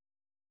people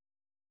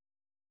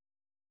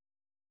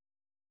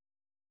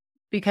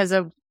because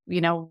of,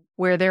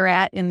 where they're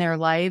at in their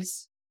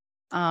lives,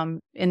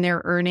 in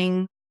their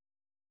earning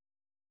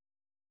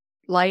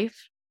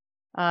life.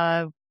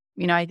 I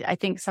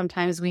think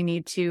sometimes we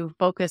need to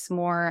focus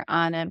more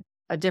on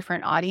a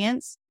different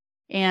audience.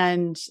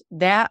 And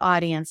that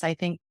audience, I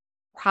think,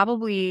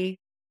 probably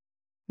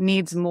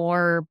needs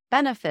more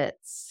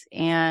benefits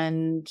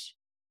and,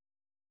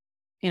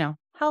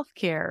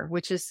 healthcare,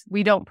 which is,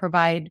 we don't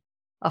provide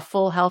a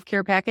full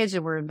healthcare package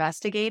and we're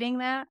investigating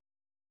that.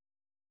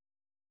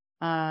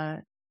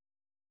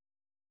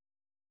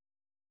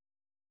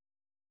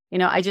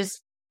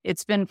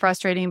 It's been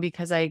frustrating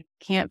because I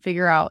can't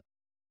figure out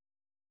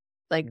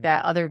like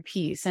that other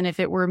piece. And if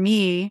it were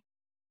me,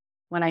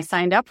 when I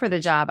signed up for the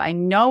job, I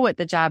know what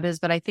the job is,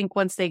 but I think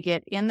once they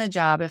get in the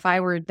job, if I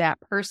were that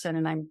person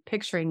and I'm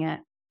picturing it,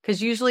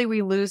 because usually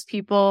we lose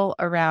people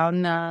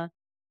around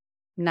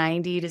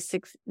 90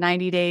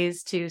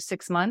 days to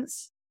 6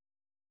 months.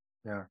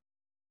 Yeah.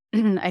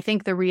 I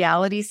think the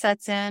reality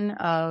sets in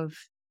of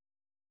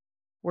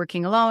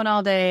working alone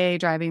all day,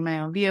 driving my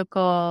own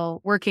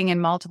vehicle, working in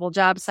multiple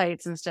job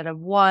sites instead of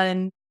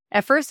one.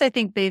 At first, I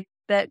think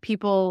that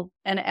people,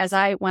 and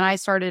when I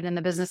started in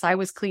the business, I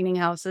was cleaning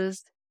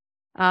houses,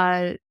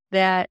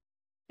 that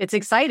it's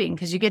exciting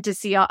because you get to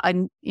see,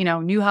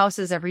 new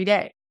houses every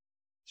day.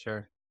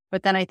 Sure.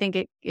 But then I think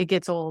it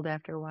gets old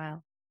after a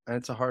while.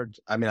 And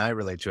I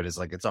relate to it as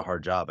like, it's a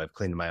hard job. I've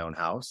cleaned my own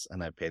house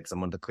and I paid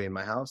someone to clean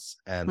my house,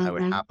 and I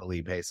would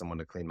happily pay someone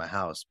to clean my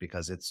house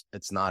because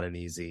it's not an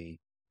easy,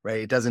 right?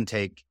 It doesn't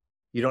take,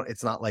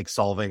 it's not like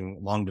solving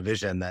long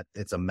division that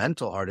it's a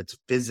mental hard, it's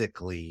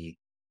physically,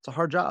 it's a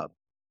hard job.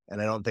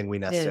 And I don't think we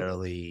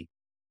necessarily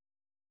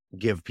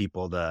give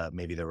people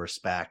maybe the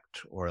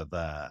respect or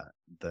the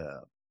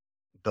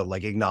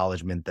like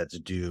acknowledgement that's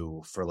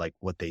due for like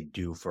what they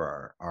do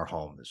for our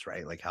homes,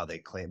 right? Like how they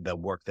claim the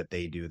work that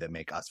they do that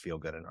make us feel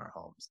good in our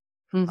homes.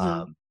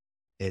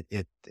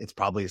 It's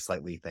probably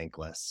slightly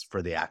thankless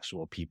for the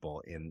actual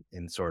people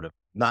in sort of,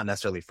 not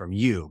necessarily from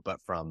you,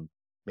 but from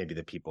maybe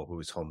the people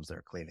whose homes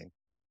they're cleaning.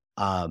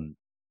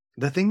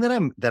 The thing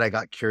that I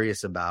got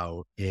curious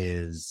about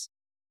is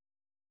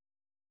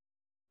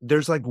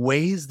there's like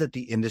ways that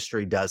the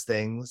industry does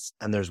things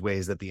and there's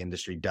ways that the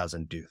industry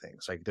doesn't do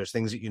things. Like there's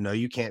things that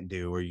you can't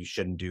do or you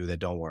shouldn't do that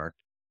don't work.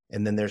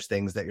 And then there's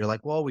things that you're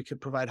like, well, we could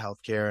provide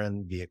healthcare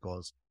and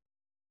vehicles.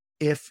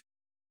 If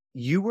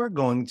you were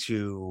going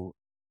to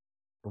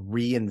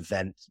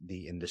reinvent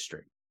the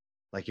industry,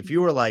 Like if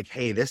you were like,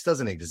 hey, this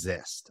doesn't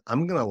exist,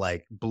 I'm going to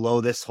like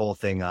blow this whole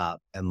thing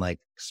up and like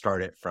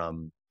start it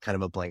from kind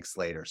of a blank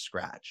slate or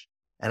scratch.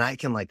 And I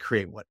can like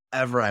create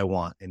whatever I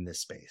want in this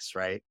space,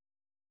 right?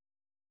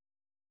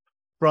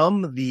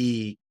 From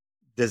the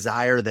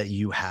desire that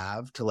you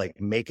have to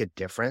like make a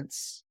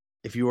difference,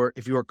 if you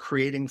are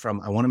creating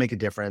from, I want to make a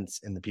difference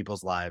in the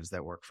people's lives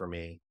that work for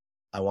me,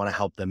 I want to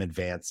help them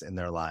advance in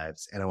their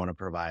lives, and I want to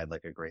provide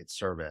like a great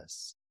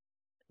service.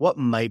 What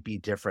might be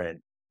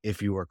different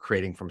if you were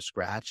creating from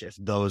scratch, if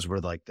those were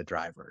like the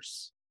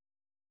drivers?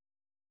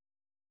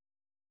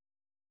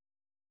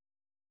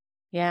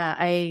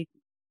 Yeah,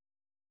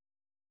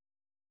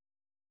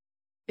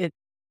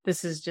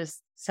 this is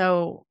just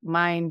so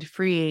mind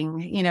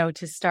freeing,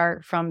 to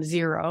start from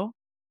zero,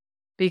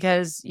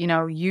 because,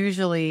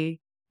 usually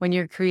when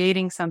you're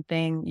creating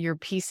something, you're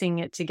piecing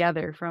it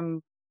together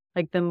from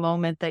like the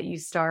moment that you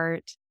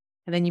start,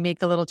 and then you make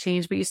the little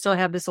change, but you still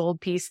have this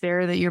old piece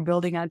there that you're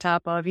building on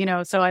top of,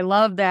 so I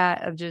love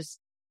that, of just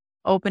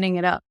opening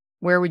it up.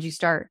 Where would you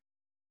start?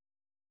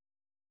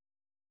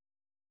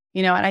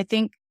 And I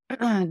think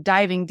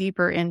diving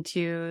deeper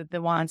into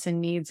the wants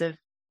and needs of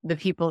the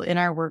people in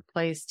our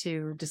workplace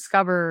to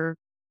discover,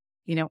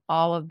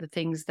 all of the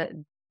things that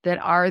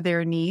are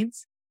their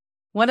needs.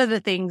 One of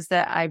the things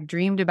that I've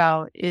dreamed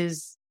about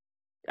is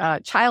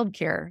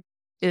childcare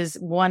is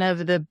one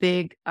of the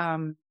big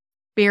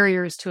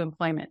barriers to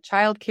employment.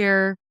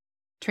 Childcare,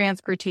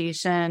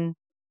 transportation,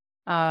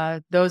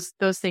 those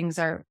things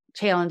are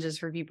challenges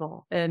for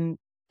people. And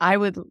I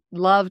would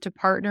love to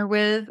partner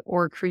with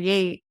or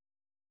create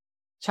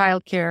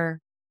childcare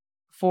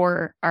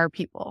for our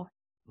people,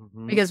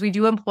 because we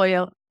do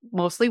employ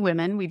mostly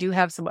women. We do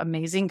have some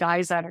amazing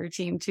guys on our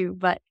team too,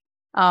 but,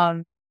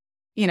 and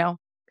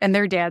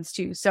their dads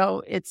too.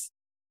 So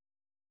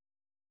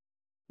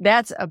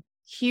that's a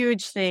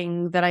huge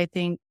thing that I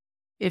think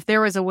if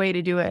there was a way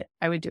to do it,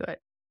 I would do it.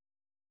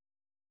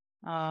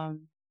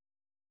 And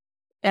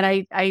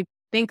I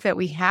think that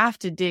we have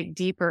to dig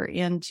deeper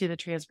into the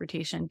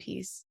transportation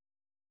piece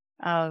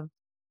of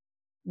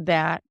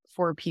that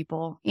for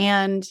people,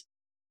 and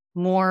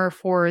more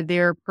for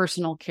their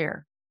personal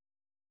care.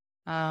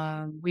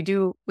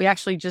 We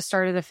actually just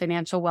started a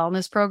financial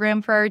wellness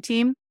program for our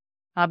team,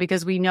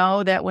 because we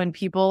know that when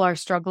people are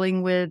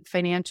struggling with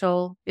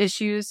financial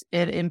issues,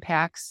 it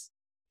impacts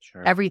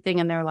everything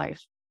in their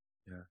life.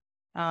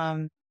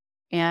 Yeah.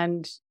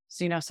 And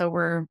so, so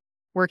we're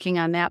working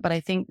on that, but I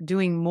think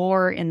doing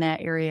more in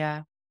that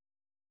area,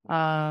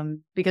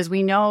 because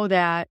we know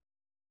that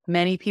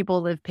many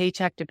people live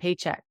paycheck to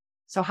paycheck.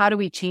 So how do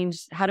we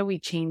change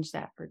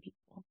that for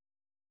people?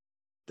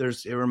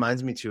 It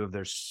reminds me too of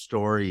there's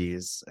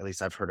stories, at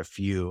least I've heard a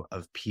few,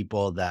 of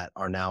people that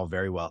are now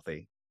very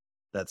wealthy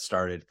that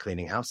started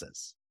cleaning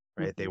houses,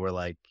 right? Mm-hmm. They were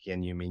like,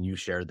 and you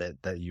shared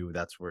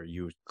that's where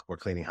you were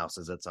cleaning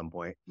houses at some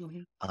point.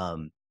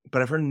 Mm-hmm.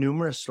 But I've heard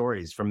numerous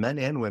stories from men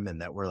and women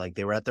that were like,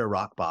 they were at their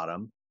rock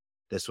bottom.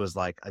 This was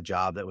like a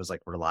job that was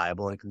like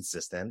reliable and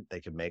consistent. They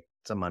could make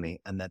some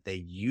money, and that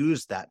they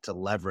used that to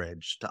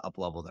leverage to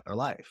up-level their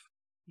life.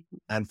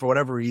 And for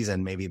whatever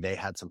reason, maybe they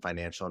had some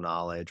financial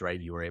knowledge, right?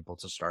 You were able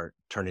to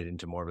turn it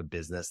into more of a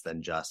business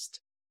than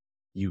just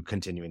you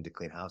continuing to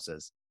clean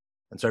houses.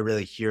 And so I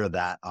really hear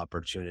that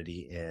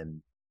opportunity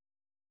in,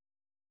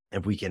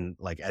 if we can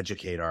like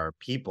educate our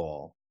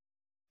people,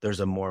 there's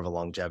a more of a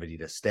longevity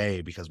to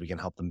stay, because we can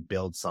help them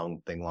build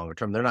something longer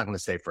term. They're not going to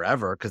stay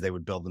forever, because they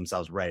would build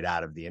themselves right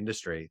out of the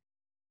industry.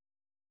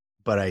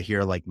 But I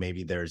hear like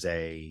maybe there's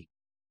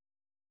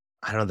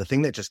I don't know, the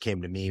thing that just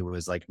came to me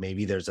was like,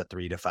 maybe there's a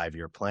 3 to 5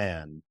 year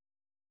plan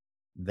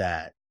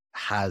that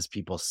has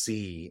people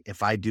see,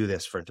 if I do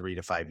this for 3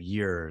 to 5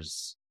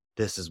 years,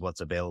 this is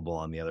what's available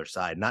on the other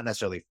side. Not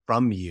necessarily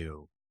from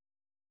you,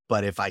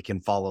 but if I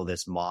can follow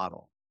this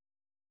model,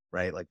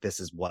 right? Like this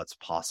is what's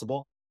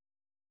possible.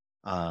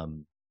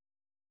 And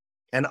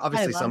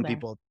obviously some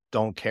people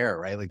don't care,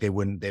 right? Like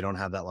they don't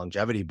have that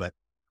longevity, but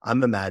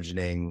I'm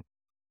imagining,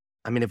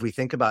 if we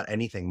think about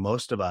anything,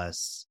 most of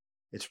us,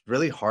 it's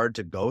really hard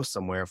to go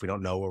somewhere if we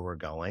don't know where we're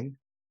going.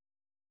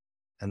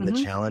 And the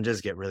challenges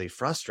get really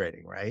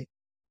frustrating, right?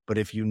 But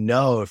if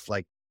if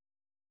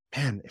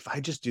I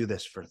just do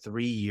this for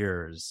 3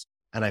 years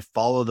and I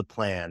follow the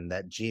plan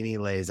that Jeannie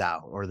lays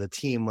out or the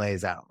team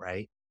lays out,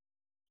 right?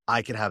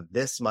 I could have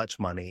this much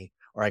money,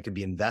 or I could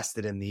be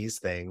invested in these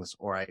things,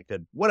 or I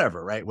could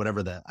whatever, right?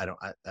 Whatever I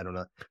don't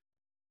know.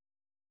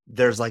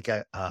 There's like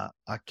a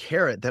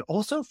carrot that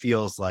also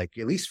feels like,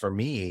 at least for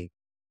me,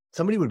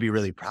 somebody would be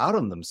really proud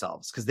of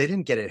themselves because they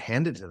didn't get it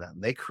handed to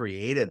them. They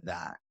created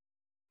that.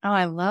 Oh,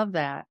 I love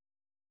that.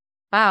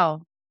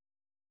 Wow.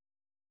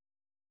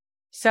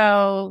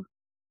 So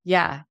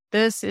yeah,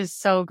 this is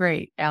so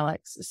great,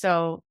 Alex.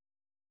 So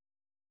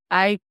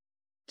I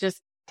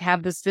just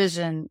have this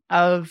vision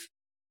of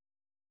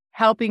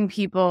helping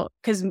people,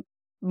 because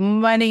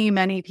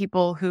many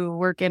people who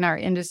work in our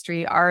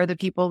industry are the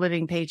people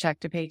living paycheck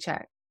to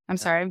paycheck. I'm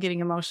sorry, I'm getting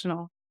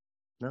emotional.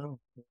 No,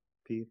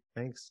 Pete,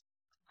 thanks.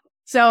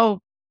 So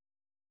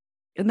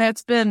And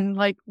that's been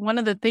like one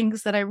of the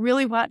things that I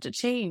really want to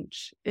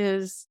change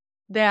is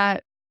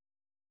that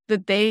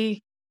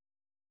the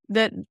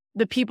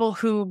people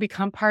who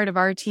become part of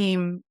our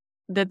team,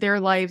 that their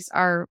lives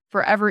are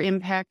forever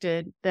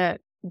impacted,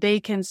 that they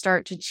can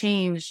start to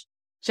change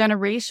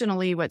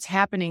generationally what's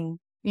happening,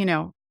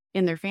 in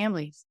their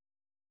families.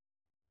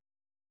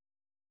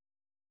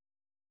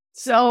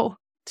 So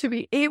to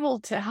be able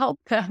to help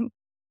them,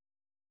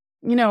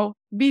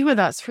 be with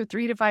us for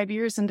 3 to 5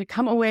 years and to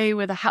come away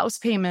with a house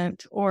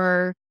payment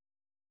or,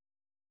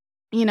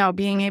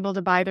 being able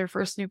to buy their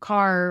first new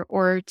car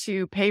or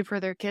to pay for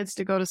their kids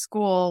to go to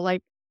school,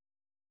 like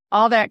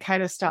all that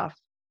kind of stuff.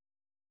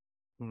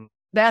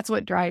 That's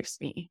what drives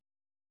me.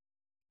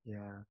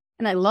 Yeah.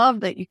 And I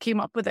love that you came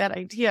up with that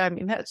idea. I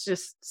mean, that's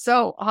just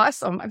so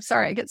awesome. I'm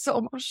sorry, I get so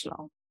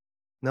emotional.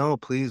 No,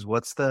 please.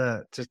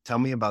 Just tell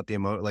me about the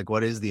like,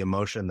 what is the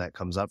emotion that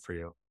comes up for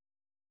you?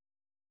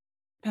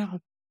 Oh.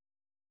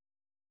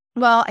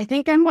 Well, I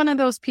think I'm one of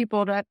those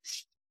people that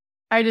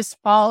I just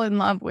fall in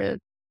love with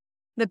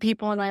the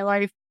people in my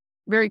life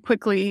very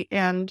quickly.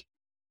 And,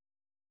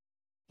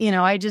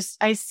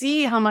 I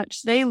see how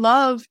much they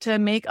love to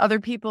make other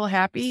people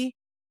happy.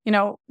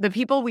 The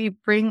people we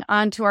bring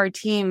onto our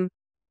team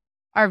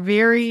are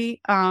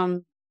very,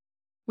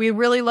 we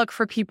really look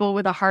for people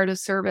with a heart of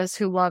service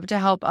who love to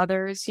help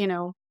others,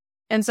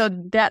 and so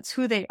that's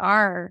who they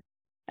are.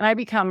 And I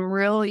become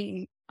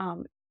really,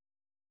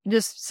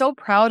 just so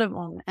proud of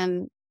them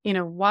and,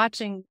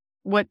 watching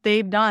what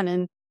they've done.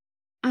 And,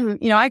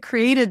 I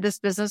created this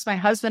business, my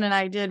husband and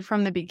I did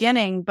from the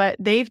beginning, but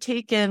they've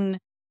taken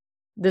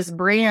this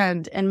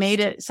brand and made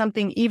it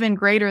something even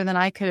greater than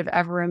I could have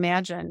ever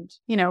imagined,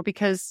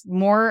 because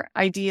more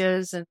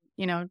ideas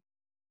and,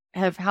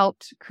 have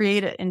helped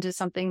create it into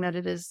something that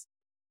it is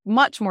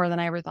much more than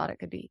I ever thought it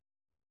could be.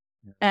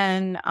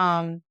 And,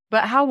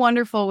 but how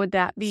wonderful would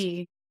that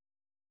be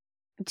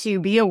to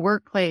be a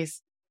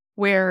workplace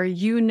where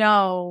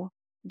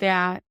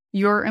that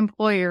your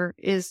employer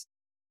is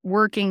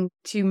working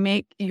to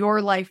make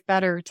your life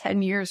better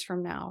 10 years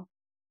from now.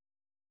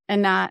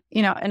 And not,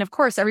 and of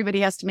course everybody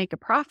has to make a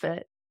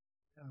profit,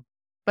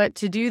 but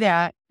to do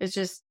that is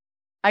just,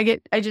 I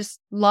just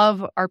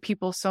love our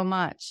people so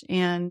much.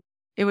 And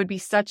it would be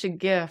such a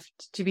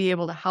gift to be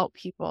able to help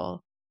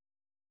people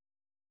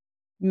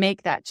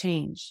make that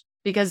change,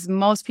 because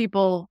most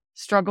people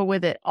struggle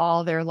with it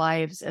all their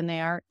lives and they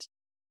aren't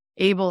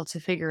able to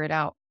figure it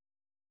out.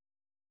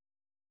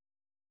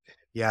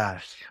 Yeah.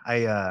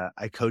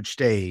 I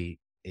coached like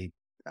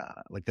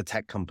a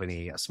tech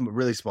company, a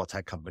really small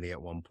tech company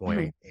at one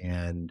point,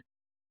 and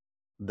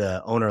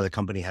the owner of the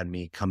company had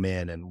me come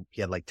in, and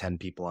he had like 10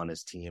 people on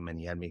his team, and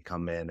he had me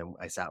come in, and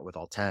I sat with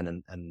all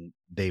 10, and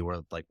they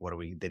were like,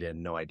 they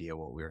didn't no idea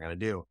what we were going to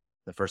do.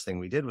 The first thing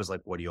we did was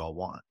like, what do you all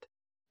want?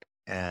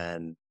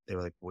 And they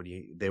were like,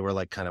 they were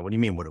like, kind of, what do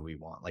you mean? What do we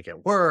want? Like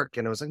at work?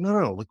 And it was like,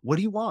 no, like, what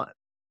do you want?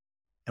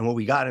 And what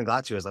we got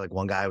to is like,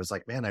 one guy was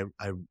like, man,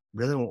 I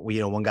really want,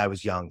 one guy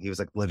was young. He was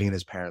like living in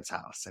his parents'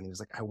 house, and he was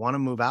like, I want to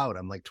move out.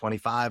 I'm like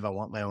 25. I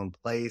want my own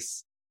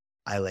place.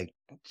 I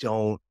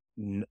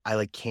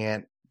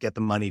can't get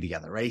the money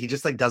together. Right. He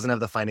just like doesn't have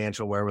the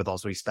financial wherewithal.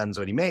 So he spends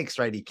what he makes.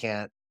 Right. He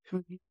can't,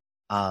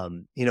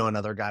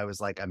 another guy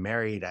was like, I'm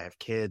married. I have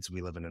kids.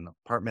 We live in an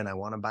apartment. I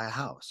want to buy a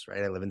house.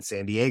 Right. I live in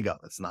San Diego.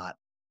 This is not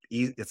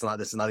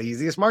the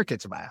easiest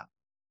market to buy a house.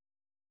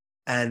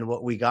 And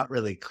what we got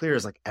really clear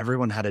is like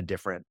everyone had a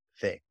different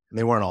thing, and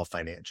they weren't all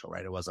financial,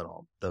 right? It wasn't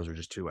all, those were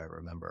just two I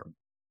remember.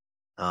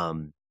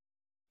 And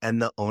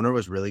the owner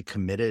was really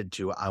committed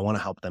to, I want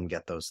to help them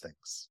get those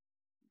things.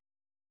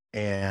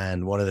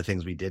 And one of the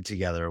things we did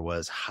together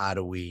was how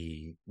do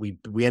we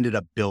ended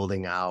up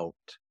building out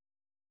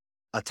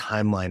a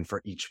timeline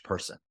for each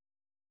person.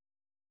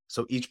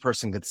 So each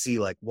person could see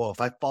like, well,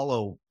 if I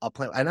follow a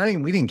plan,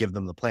 and we didn't give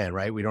them the plan,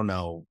 right? We don't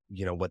know,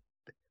 what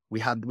we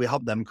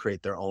helped them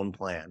create their own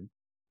plan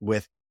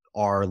with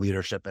our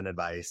leadership and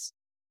advice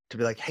to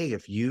be like, hey,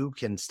 if you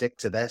can stick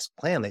to this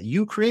plan that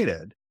you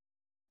created,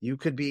 you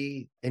could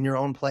be in your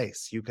own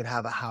place. You could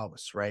have a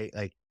house, right?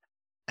 Like,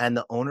 and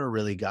the owner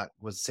really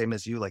was the same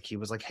as you. Like, he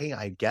was like, hey,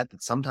 I get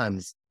that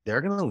sometimes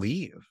they're going to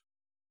leave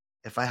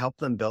if I help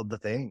them build the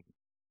thing.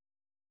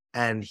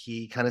 And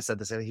he kind of said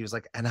the same. He was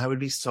like, and I would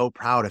be so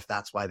proud if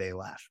that's why they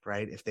left,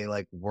 right? If they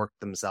like worked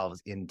themselves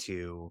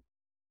into,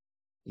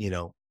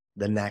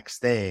 the next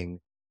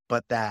thing,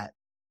 but that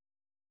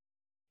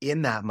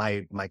in that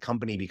my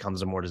company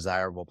becomes a more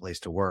desirable place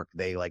to work.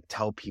 They like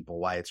tell people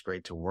why it's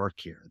great to work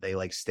here. They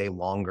like stay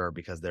longer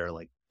because they're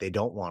like, they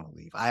don't want to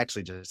leave. I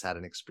actually just had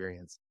an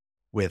experience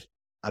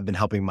I've been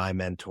helping my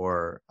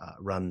mentor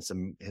run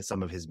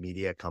some of his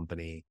media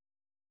company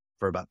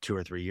for about 2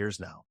 or 3 years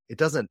now.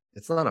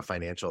 It's not a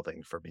financial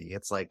thing for me.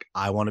 It's like,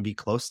 I want to be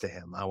close to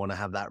him. I want to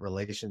have that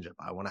relationship.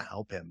 I want to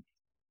help him.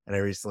 And I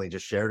recently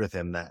just shared with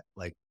him that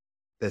like,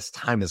 this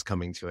time is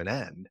coming to an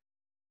end.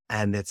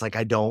 And it's like,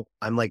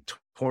 I'm like,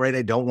 right,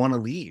 I don't want to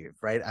leave,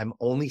 right? I'm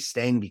only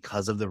staying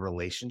because of the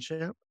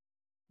relationship,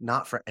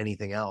 not for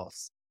anything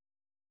else.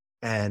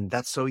 And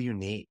that's so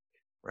unique,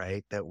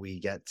 right? That we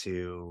get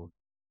to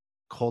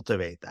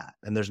cultivate that.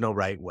 And there's no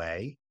right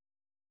way.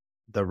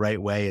 The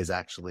right way is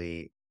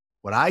actually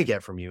what I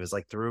get from you is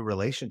like through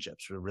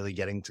relationships. We're really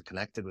getting to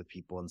connected with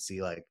people and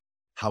see like,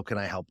 how can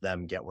I help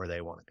them get where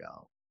they want to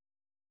go?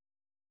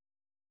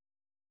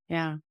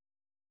 Yeah.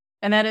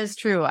 And that is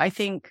true. I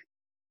think,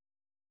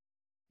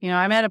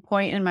 I'm at a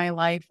point in my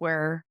life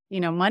where,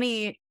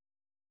 money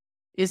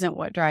isn't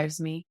what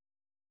drives me.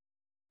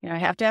 I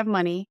have to have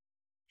money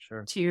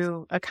Sure.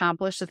 to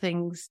accomplish the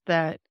things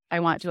that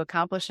I want to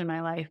accomplish in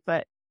my life,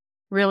 but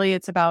really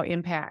it's about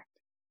impact.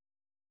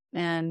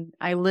 And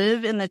I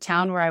live in the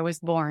town where I was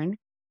born,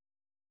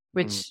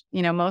 which,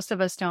 most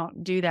of us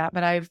don't do that,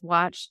 but I've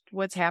watched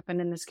what's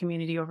happened in this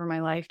community over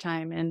my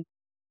lifetime, and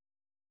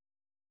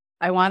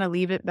I want to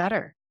leave it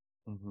better.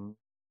 Mm-hmm.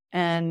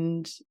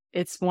 And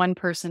it's one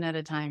person at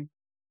a time,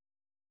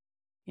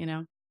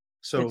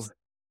 So,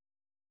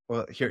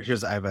 well,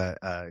 here's, I have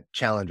a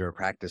challenge or a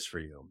practice for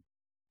you.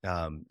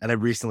 And I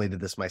recently did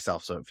this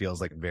myself, so it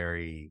feels like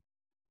very,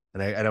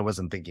 and I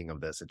wasn't thinking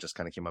of this. It just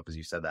kind of came up as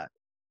you said that.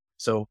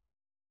 So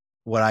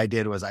what I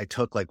did was I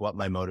took like what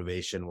my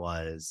motivation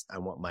was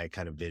and what my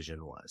kind of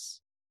vision was.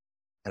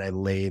 And I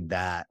laid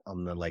that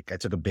on I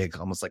took a big,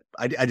 almost like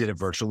I did it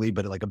virtually,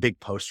 but like a big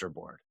poster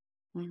board.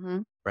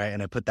 Mm-hmm. Right.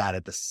 And I put that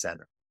at the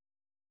center.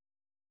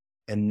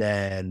 And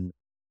then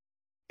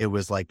it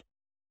was like,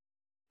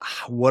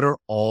 what are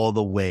all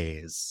the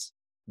ways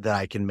that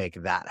I can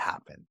make that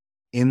happen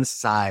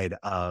inside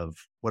of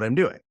what I'm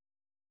doing?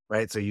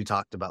 Right. So you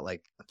talked about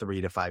like a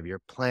 3 to 5 year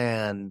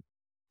plan,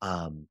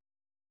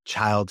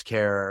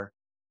 childcare.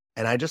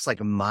 And I just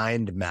like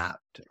mind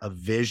mapped a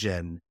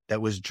vision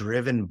that was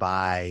driven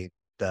by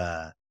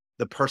the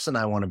person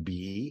I want to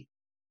be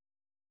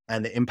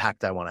and the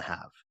impact I want to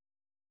have,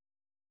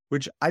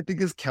 which I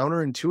think is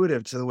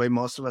counterintuitive to the way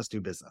most of us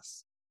do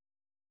business,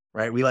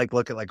 right? We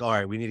look at all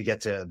right, we need to get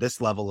to this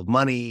level of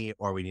money,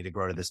 or we need to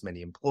grow to this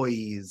many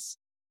employees,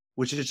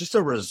 which is just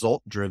a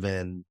result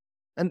driven,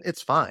 and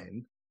it's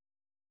fine.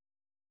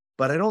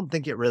 But I don't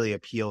think it really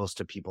appeals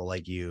to people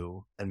like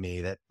you and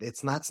me that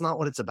that's not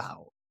what it's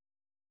about.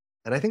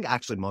 And I think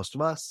actually most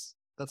of us,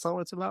 that's not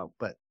what it's about.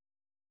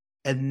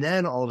 And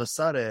then all of a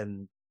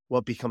sudden,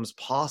 what becomes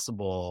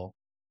possible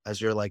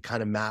as you're like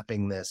kind of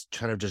mapping this,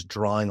 kind of just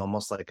drawing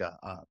almost like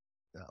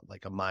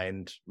a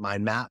mind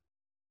map,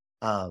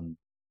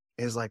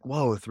 is like,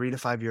 whoa, 3 to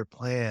 5 year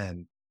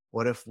plan.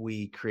 What if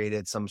we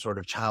created some sort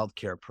of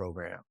childcare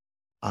program?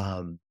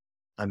 I'm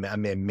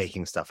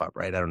making stuff up,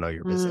 right? I don't know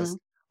your business.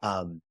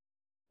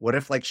 What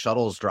if like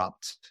shuttles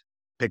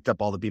picked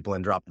up all the people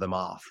and dropped them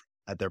off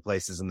at their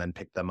places and then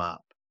picked them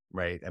up,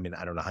 right? I mean,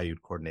 I don't know how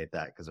you'd coordinate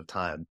that because of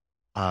time.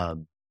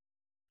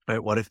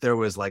 But what if there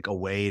was like a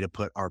way to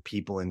put our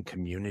people in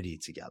community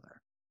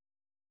together?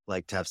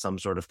 Like to have some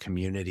sort of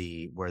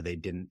community where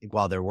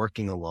while they're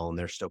working alone,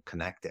 they're still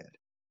connected.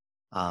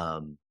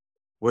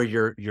 Where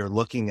you're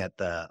looking at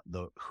the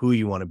who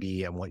you want to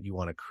be and what you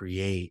want to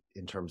create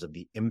in terms of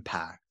the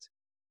impact,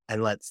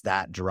 and lets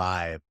that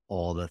drive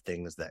all the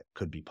things that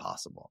could be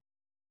possible.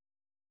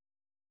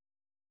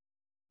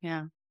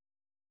 Yeah.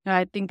 No,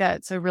 I think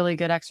that's a really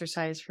good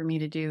exercise for me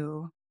to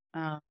do.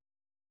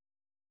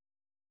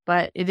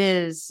 But it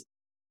is,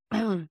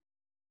 I've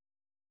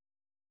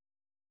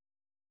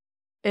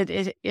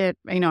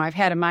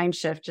had a mind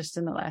shift just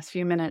in the last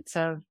few minutes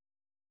of,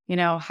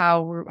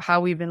 how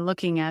we've been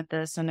looking at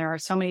this. And there are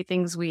so many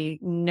things we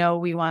know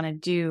we want to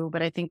do,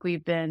 but I think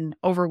we've been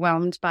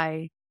overwhelmed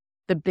by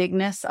the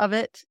bigness of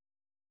it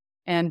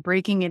and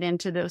breaking it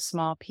into those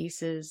small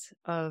pieces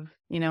of,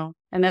 and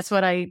that's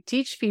what I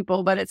teach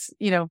people, but it's,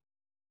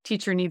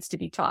 teacher needs to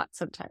be taught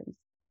sometimes.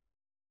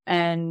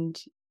 And,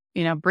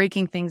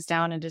 breaking things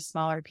down into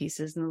smaller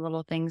pieces and the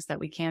little things that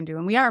we can do.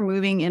 And we are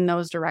moving in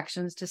those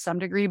directions to some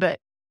degree, but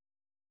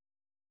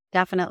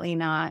definitely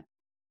not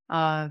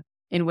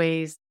in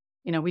ways,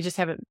 we just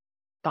haven't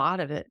thought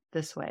of it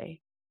this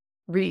way.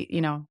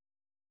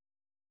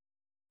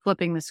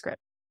 Flipping the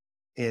script.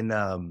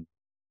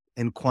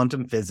 In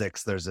quantum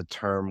physics, there's a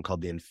term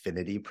called the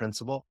infinity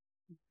principle.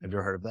 Have you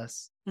ever heard of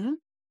this? Mm-hmm.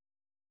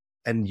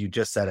 And you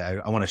just said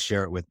it. I want to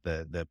share it with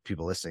the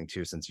people listening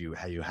too, since you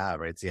have,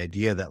 right? It's the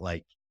idea that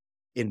like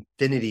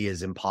infinity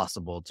is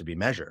impossible to be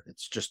measured.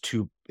 It's just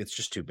too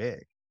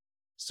big.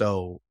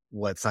 So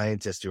what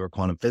scientists do or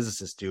quantum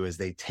physicists do is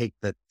they take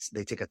a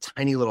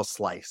tiny little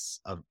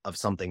slice of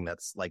something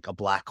that's like a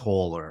black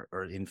hole or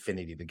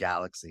infinity, the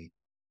galaxy,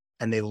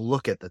 and they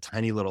look at the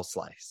tiny little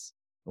slice.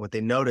 What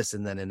they notice,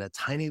 and then in a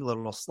tiny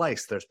little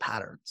slice, there's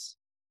patterns.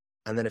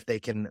 And then if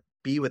they can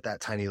be with that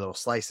tiny little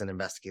slice and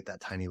investigate that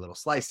tiny little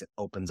slice, it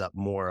opens up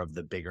more of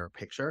the bigger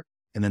picture.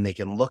 And then they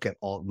can look at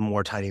all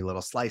more tiny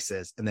little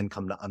slices and then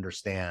come to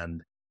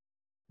understand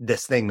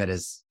this thing that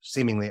is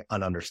seemingly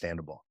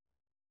ununderstandable.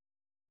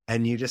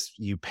 And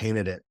you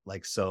painted it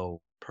like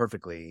so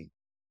perfectly.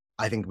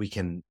 I think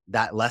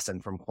that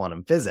lesson from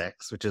quantum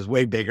physics, which is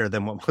way bigger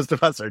than what most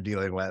of us are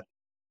dealing with,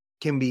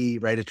 can be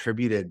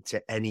attributed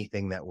to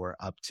anything that we're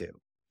up to.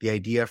 The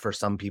idea for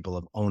some people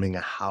of owning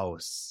a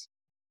house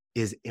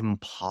is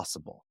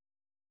impossible.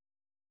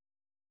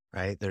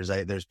 right?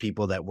 There's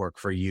people that work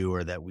for you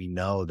or that we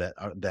know that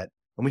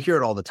and we hear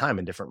it all the time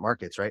in different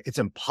markets, right? It's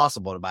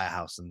impossible to buy a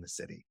house in the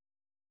city,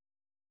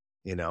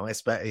 and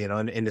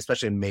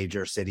especially in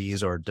major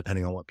cities or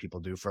depending on what people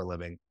do for a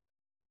living.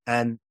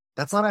 And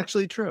that's not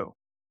actually true.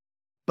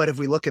 But if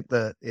we look at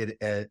it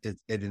in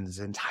its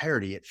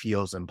entirety, it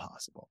feels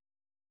impossible.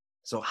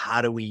 So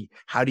how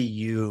do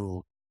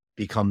you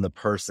become the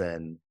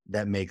person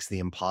that makes the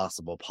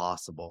impossible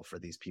possible for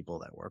these people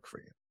that work for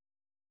you?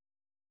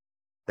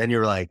 Then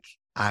you're like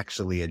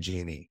actually a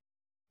Jeannie.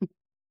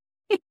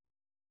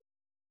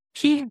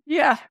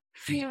 Yeah.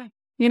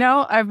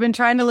 I've been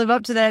trying to live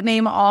up to that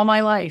name all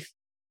my life.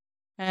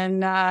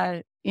 And,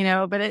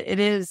 but it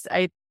is,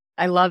 I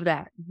love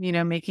that,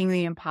 making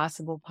the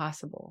impossible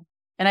possible.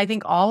 And I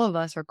think all of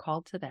us are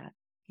called to that,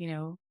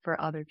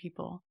 for other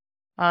people.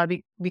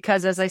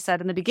 Because as I said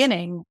in the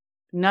beginning,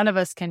 none of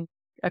us can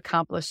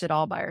accomplish it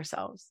all by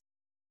ourselves.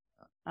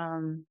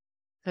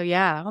 So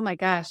yeah, oh my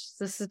gosh,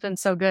 this has been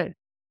so good.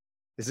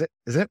 Is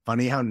it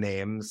funny how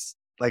names,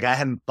 like I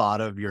hadn't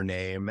thought of your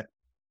name,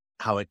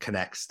 how it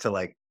connects to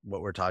like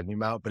what we're talking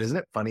about, but isn't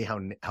it funny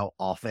how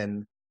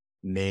often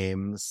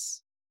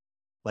names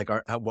like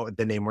what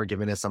the name we're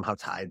given is somehow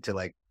tied to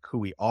like who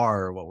we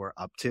are or what we're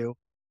up to?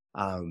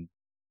 That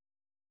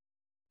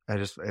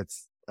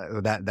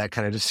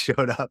kind of just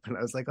showed up and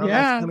I was like, oh,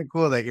 Yeah. That's kind of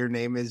cool that your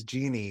name is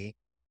Jeannie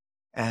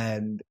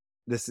and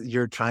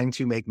you're trying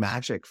to make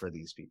magic for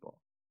these people.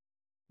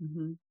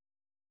 Mm-hmm.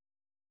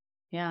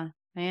 Yeah,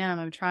 I am.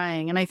 I'm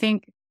trying. And I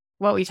think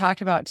what we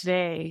talked about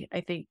today,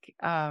 I think,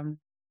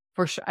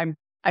 for sure,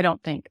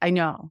 I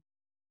know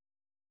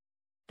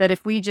that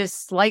if we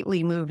just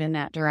slightly move in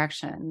that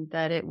direction,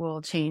 that it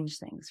will change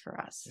things for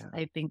us. Yeah.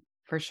 I think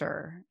for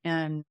sure.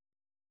 And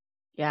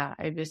yeah,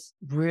 I'm just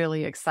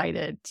really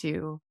excited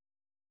to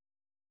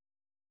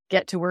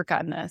get to work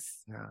on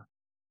this. Yeah.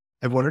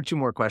 I have one or two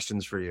more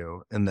questions for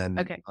you. And then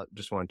okay. I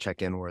just want to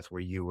check in with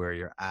where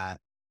you're at.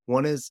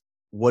 One is,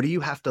 what do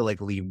you have to like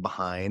leave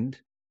behind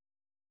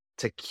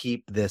to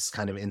keep this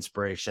kind of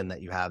inspiration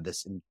that you have,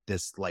 this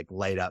like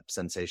light up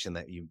sensation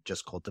that you've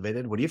just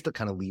cultivated? What do you have to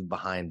kind of leave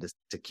behind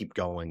to keep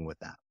going with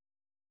that?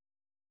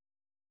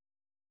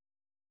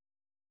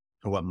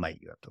 Or what might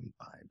you have to leave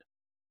behind?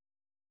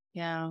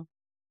 Yeah.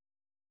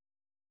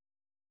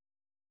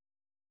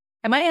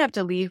 I might have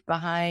to leave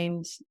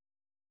behind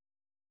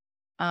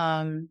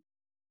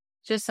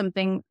just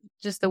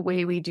the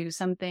way we do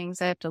some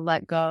things. I have to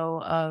let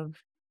go of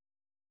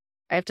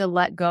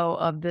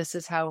this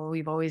is how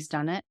we've always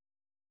done it.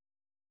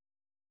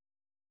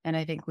 And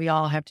I think we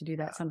all have to do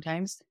that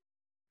sometimes.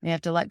 We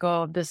have to let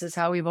go of this is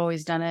how we've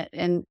always done it.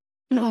 And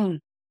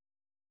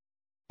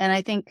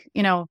I think,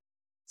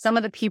 some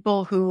of the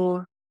people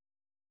who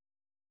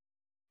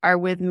are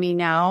with me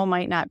now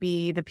might not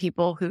be the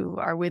people who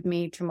are with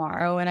me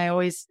tomorrow. And I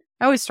always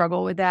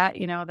struggle with that,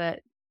 that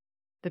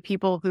the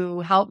people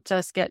who helped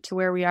us get to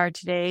where we are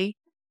today,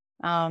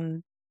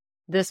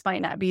 this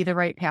might not be the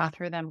right path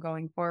for them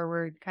going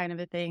forward, kind of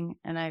a thing.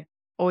 And I've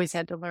always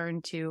had to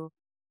learn to,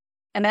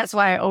 and that's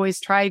why I always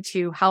try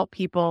to help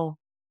people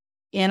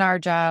in our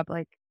job.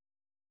 Like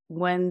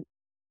when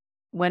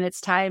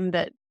it's time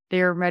that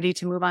they're ready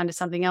to move on to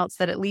something else,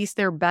 that at least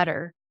they're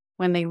better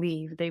when they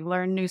leave. They've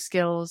learned new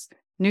skills,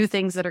 new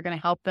things that are going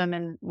to help them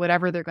in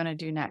whatever they're going to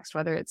do next,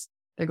 whether it's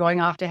they're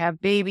going off to have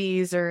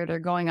babies or they're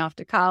going off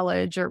to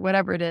college or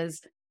whatever it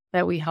is,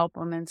 that we help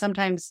them. And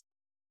sometimes,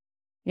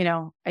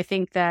 I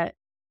think that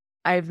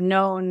I've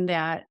known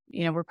that,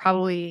 we're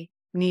probably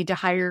need to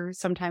hire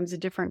sometimes a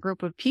different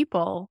group of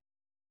people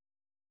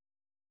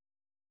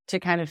to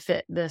kind of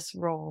fit this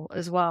role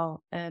as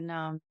well. And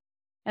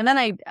then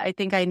I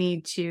think I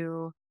need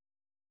to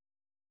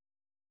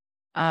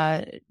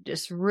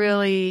just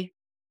really,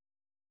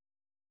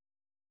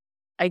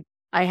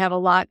 I have a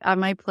lot on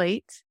my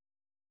plate.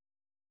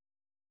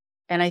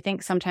 And I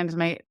think sometimes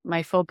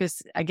my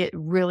focus, I get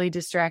really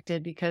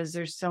distracted because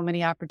there's so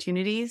many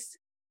opportunities.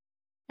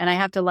 And I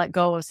have to let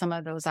go of some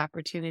of those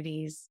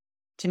opportunities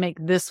to make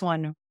this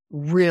one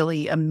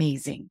really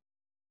amazing.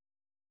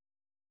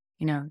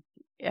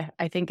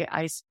 I think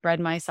I spread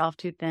myself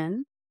too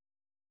thin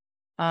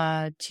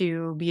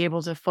to be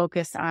able to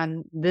focus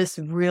on this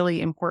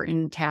really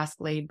important task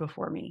laid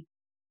before me.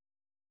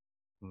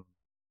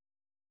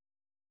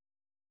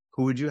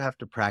 Who would you have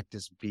to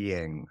practice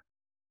being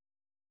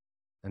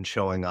and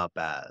showing up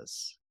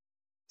as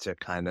to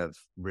kind of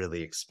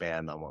really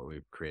expand on what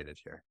we've created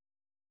here?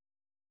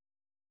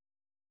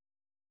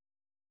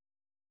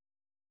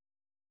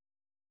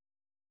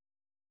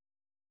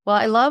 Well,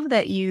 I love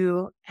that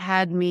you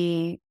had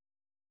me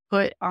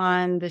put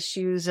on the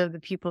shoes of the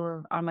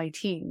people on my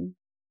team.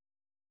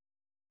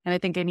 And I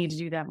think I need to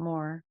do that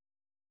more.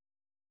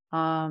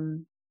 I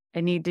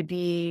need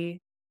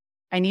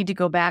to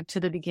go back to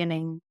the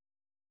beginning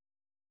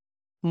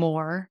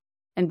more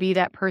and be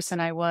that person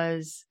I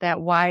was,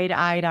 that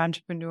wide-eyed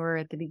entrepreneur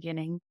at the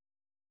beginning.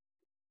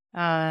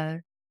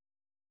 And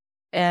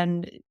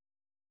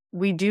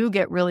we do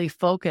get really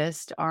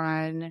focused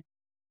on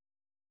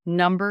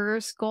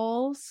numbers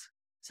goals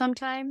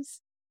sometimes.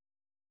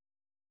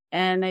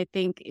 And I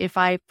think if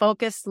I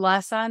focus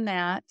less on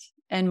that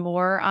and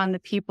more on the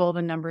people,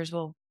 the numbers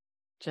will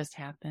just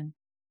happen.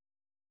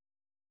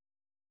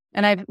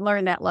 And I've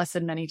learned that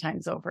lesson many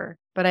times over,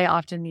 but I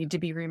often need to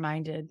be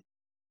reminded.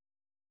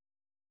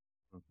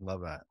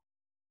 Love that.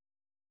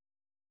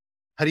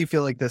 How do you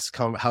feel like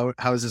how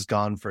has this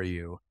gone for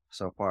you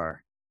so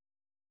far?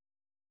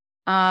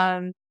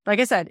 Like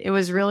I said, it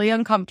was really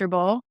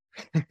uncomfortable.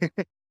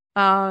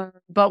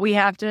 But we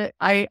have to,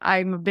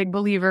 I'm a big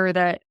believer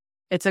that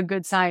it's a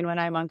good sign when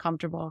I'm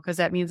uncomfortable because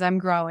that means I'm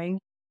growing.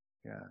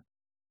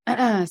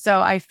 Yeah.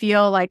 So I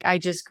feel like I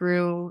just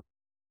grew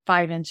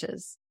 5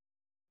 inches.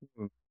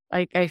 Mhm.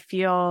 Like I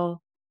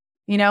feel,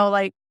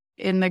 like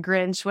in The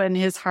Grinch when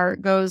his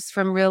heart goes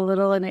from real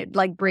little and it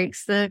like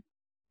breaks the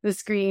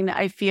screen.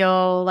 I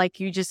feel like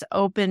you just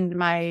opened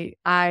my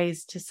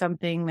eyes to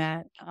something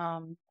that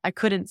I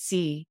couldn't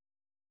see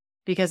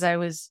because I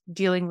was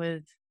dealing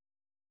with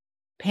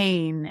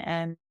pain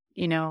and,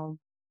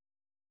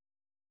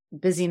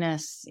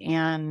 busyness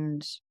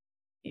and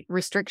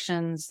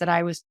restrictions that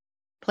I was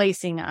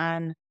placing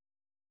on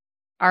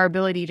our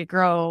ability to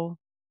grow.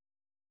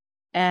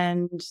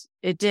 And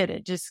it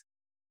just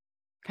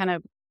kind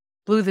of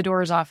blew the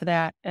doors off of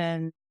that.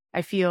 And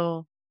I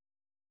feel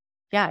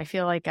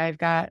like I've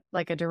got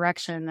like a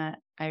direction that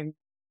I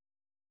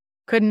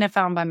couldn't have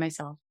found by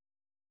myself.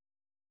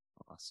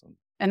 Awesome.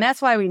 And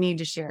that's why we need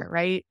to share,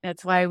 right?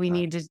 That's why we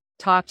need to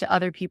talk to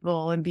other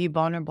people and be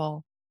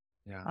vulnerable.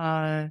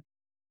 Yeah.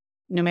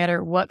 No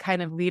matter what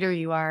kind of leader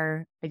you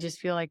are, I just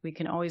feel like we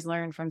can always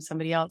learn from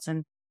somebody else.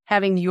 And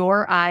having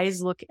your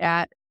eyes look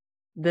at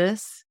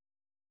this,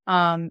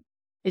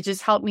 it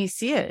just helped me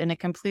see it in a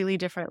completely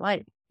different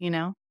light,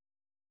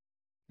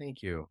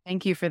 Thank you.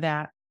 Thank you for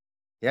that.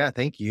 Yeah,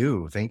 thank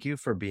you. Thank you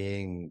for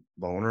being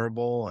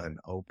vulnerable and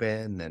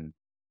open. And,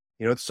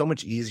 it's so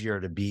much easier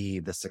to be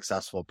the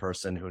successful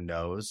person who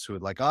knows, who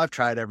like, oh, I've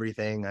tried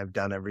everything. I've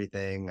done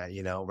everything,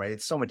 right?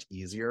 It's so much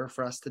easier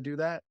for us to do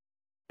that,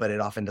 but it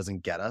often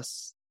doesn't get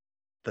us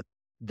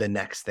the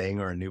next thing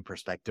or a new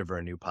perspective or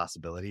a new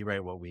possibility,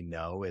 right? What we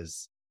know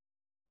is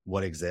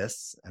what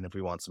exists. And if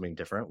we want something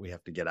different, we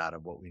have to get out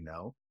of what we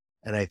know.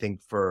 And I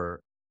think for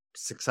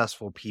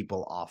successful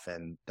people,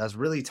 often that's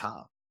really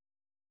tough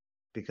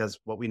because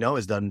what we know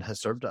has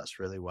served us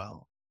really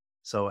well.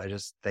 So I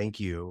just thank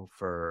you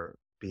for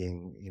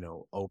being,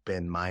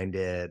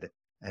 open-minded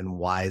and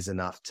wise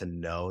enough to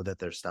know that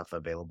there's stuff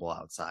available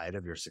outside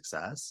of your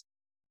success.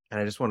 And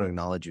I just want to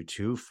acknowledge you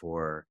too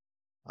for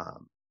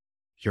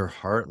your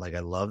heart. Like I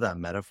love that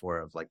metaphor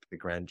of like the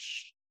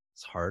Grinch's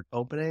heart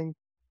opening.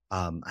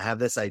 I have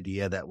this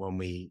idea that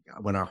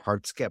when our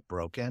hearts get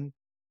broken,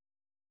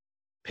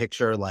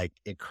 picture like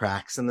it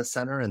cracks in the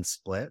center and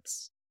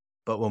splits.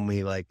 But when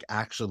we like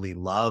actually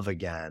love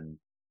again,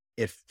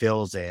 it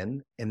fills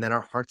in and then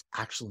our heart's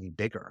actually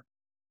bigger.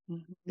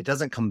 Mm-hmm. It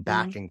doesn't come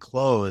back and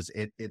close.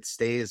 It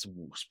stays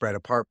spread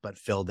apart, but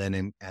filled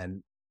in.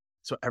 And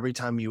so every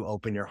time you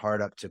open your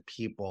heart up to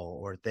people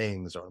or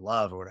things or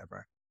love or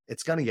whatever,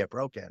 it's going to get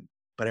broken.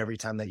 But every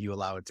time that you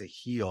allow it to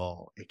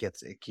heal, it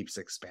keeps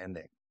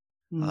expanding.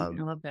 I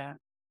love that.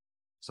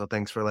 So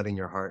thanks for letting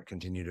your heart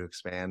continue to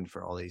expand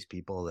for all these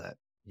people that,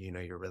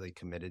 you're really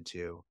committed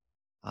to.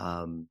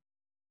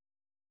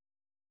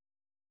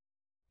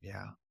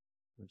 Yeah,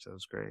 which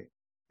was great.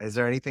 Is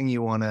there anything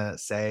you want to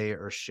say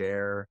or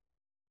share?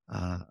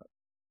 I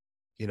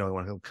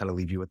want to kind of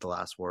leave you with the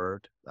last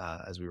word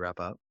as we wrap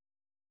up.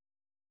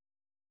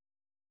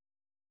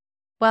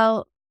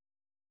 Well,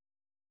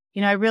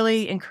 I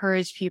really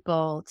encourage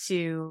people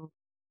to,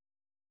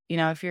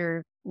 if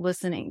you're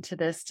listening to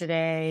this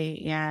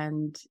today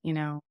and,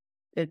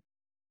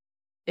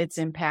 it's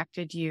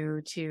impacted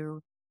you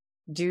to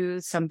do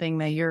something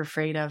that you're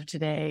afraid of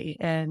today.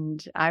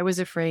 And I was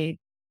afraid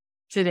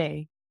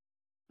today,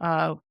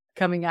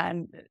 coming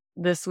on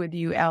this with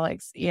you,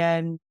 Alex.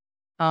 And,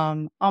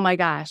 oh my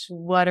gosh,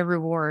 what a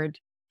reward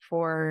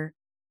for,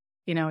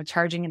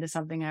 charging into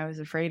something I was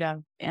afraid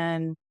of.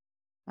 And,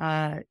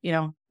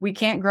 we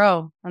can't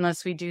grow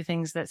unless we do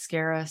things that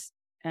scare us.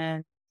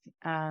 And,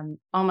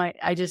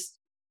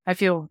 I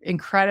feel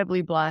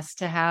incredibly blessed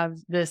to have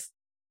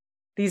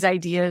these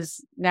ideas.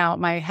 Now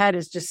my head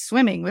is just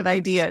swimming with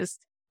ideas.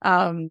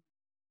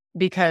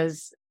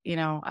 Because,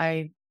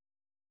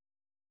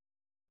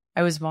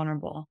 I was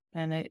vulnerable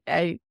and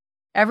I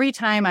every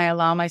time I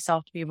allow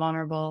myself to be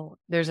vulnerable,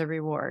 there's a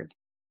reward,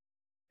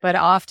 but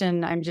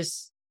often I'm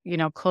just,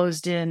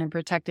 closed in and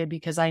protected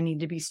because I need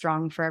to be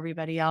strong for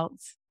everybody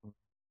else.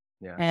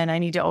 Yeah. And I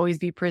need to always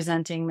be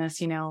presenting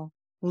this,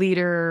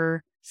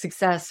 leader,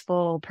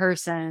 successful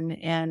person.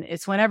 And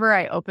it's whenever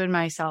I open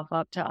myself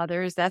up to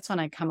others, that's when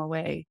I come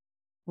away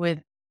with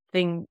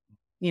the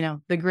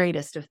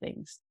greatest of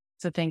things.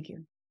 So thank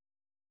you.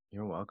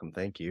 You're welcome.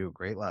 Thank you.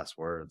 Great last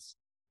words.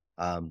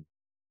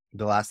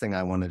 The last thing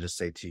I want to just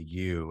say to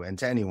you and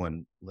to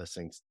anyone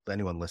listening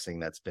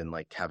that's been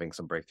like having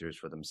some breakthroughs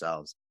for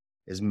themselves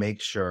is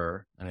make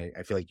sure, and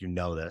I feel like you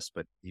know this,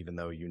 but even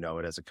though you know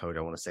it as a coach,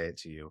 I want to say it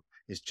to you,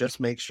 is just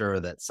make sure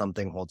that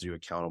something holds you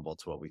accountable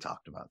to what we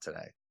talked about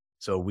today.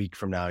 So a week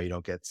from now, you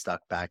don't get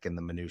stuck back in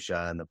the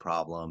minutia and the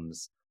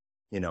problems.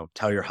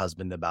 Tell your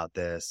husband about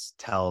this,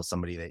 tell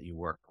somebody that you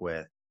work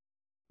with,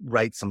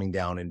 write something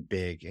down in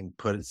big and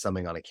put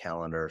something on a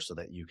calendar so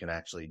that you can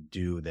actually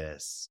do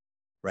this,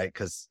 right?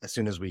 Because as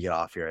soon as we get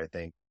off here, I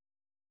think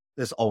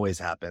this always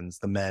happens.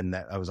 The men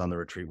that I was on the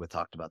retreat with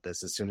talked about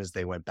this. As soon as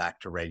they went back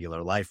to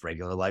regular life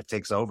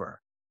takes over,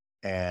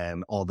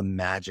 and all the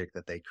magic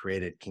that they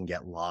created can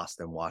get lost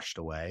and washed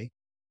away.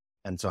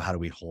 And so how do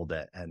we hold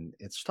it? And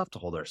it's tough to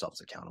hold ourselves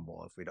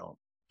accountable if we don't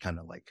kind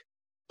of like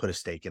put a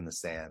stake in the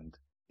sand,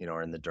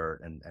 or in the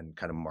dirt and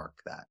kind of mark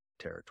that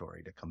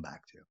territory to come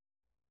back to.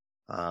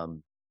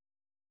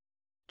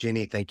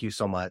 Jeannie, thank you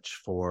so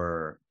much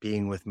for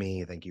being with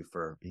me. Thank you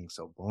for being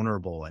so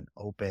vulnerable and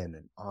open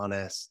and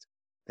honest.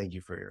 Thank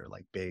you for your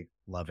like big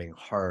loving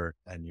heart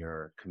and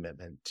your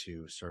commitment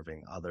to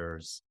serving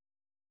others.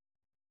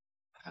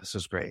 This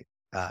was great.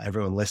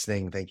 Everyone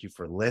listening, thank you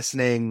for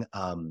listening.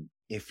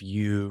 If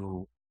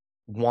you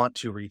want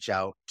to reach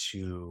out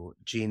to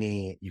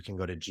Jeannie, you can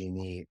go to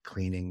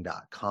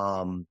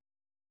jeanniecleaning.com.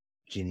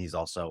 Jeannie's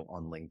also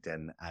on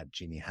LinkedIn at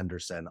Jeannie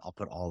Henderson. I'll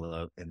put all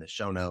of it in the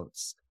show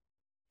notes.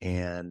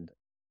 And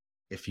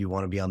if you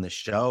want to be on this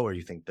show, or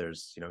you think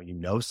there's,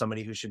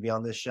 somebody who should be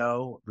on this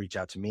show, reach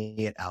out to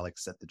me at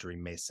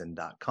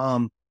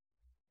alex@thedreammason.com.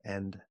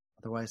 And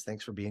otherwise,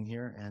 thanks for being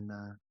here, and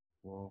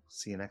we'll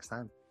see you next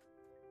time.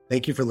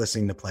 Thank you for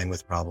listening to Playing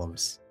with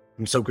Problems.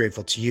 I'm so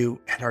grateful to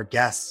you and our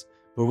guests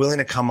who are willing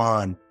to come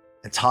on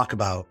and talk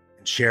about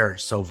and share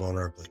so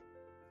vulnerably.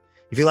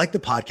 If you like the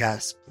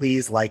podcast,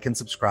 please like and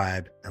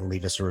subscribe and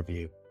leave us a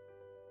review.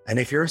 And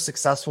if you're a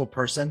successful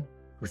person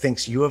who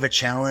thinks you have a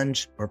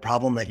challenge or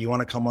problem that you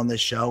want to come on this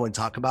show and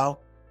talk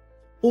about,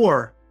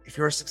 or if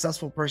you're a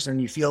successful person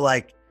and you feel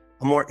like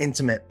a more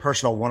intimate,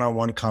 personal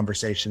one-on-one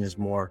conversation is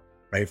more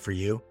right for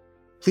you,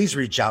 please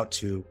reach out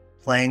to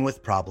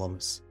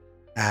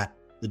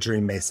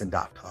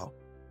playingwithproblems@thedreammason.co.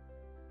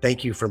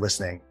 Thank you for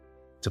listening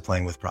to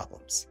Playing with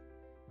Problems.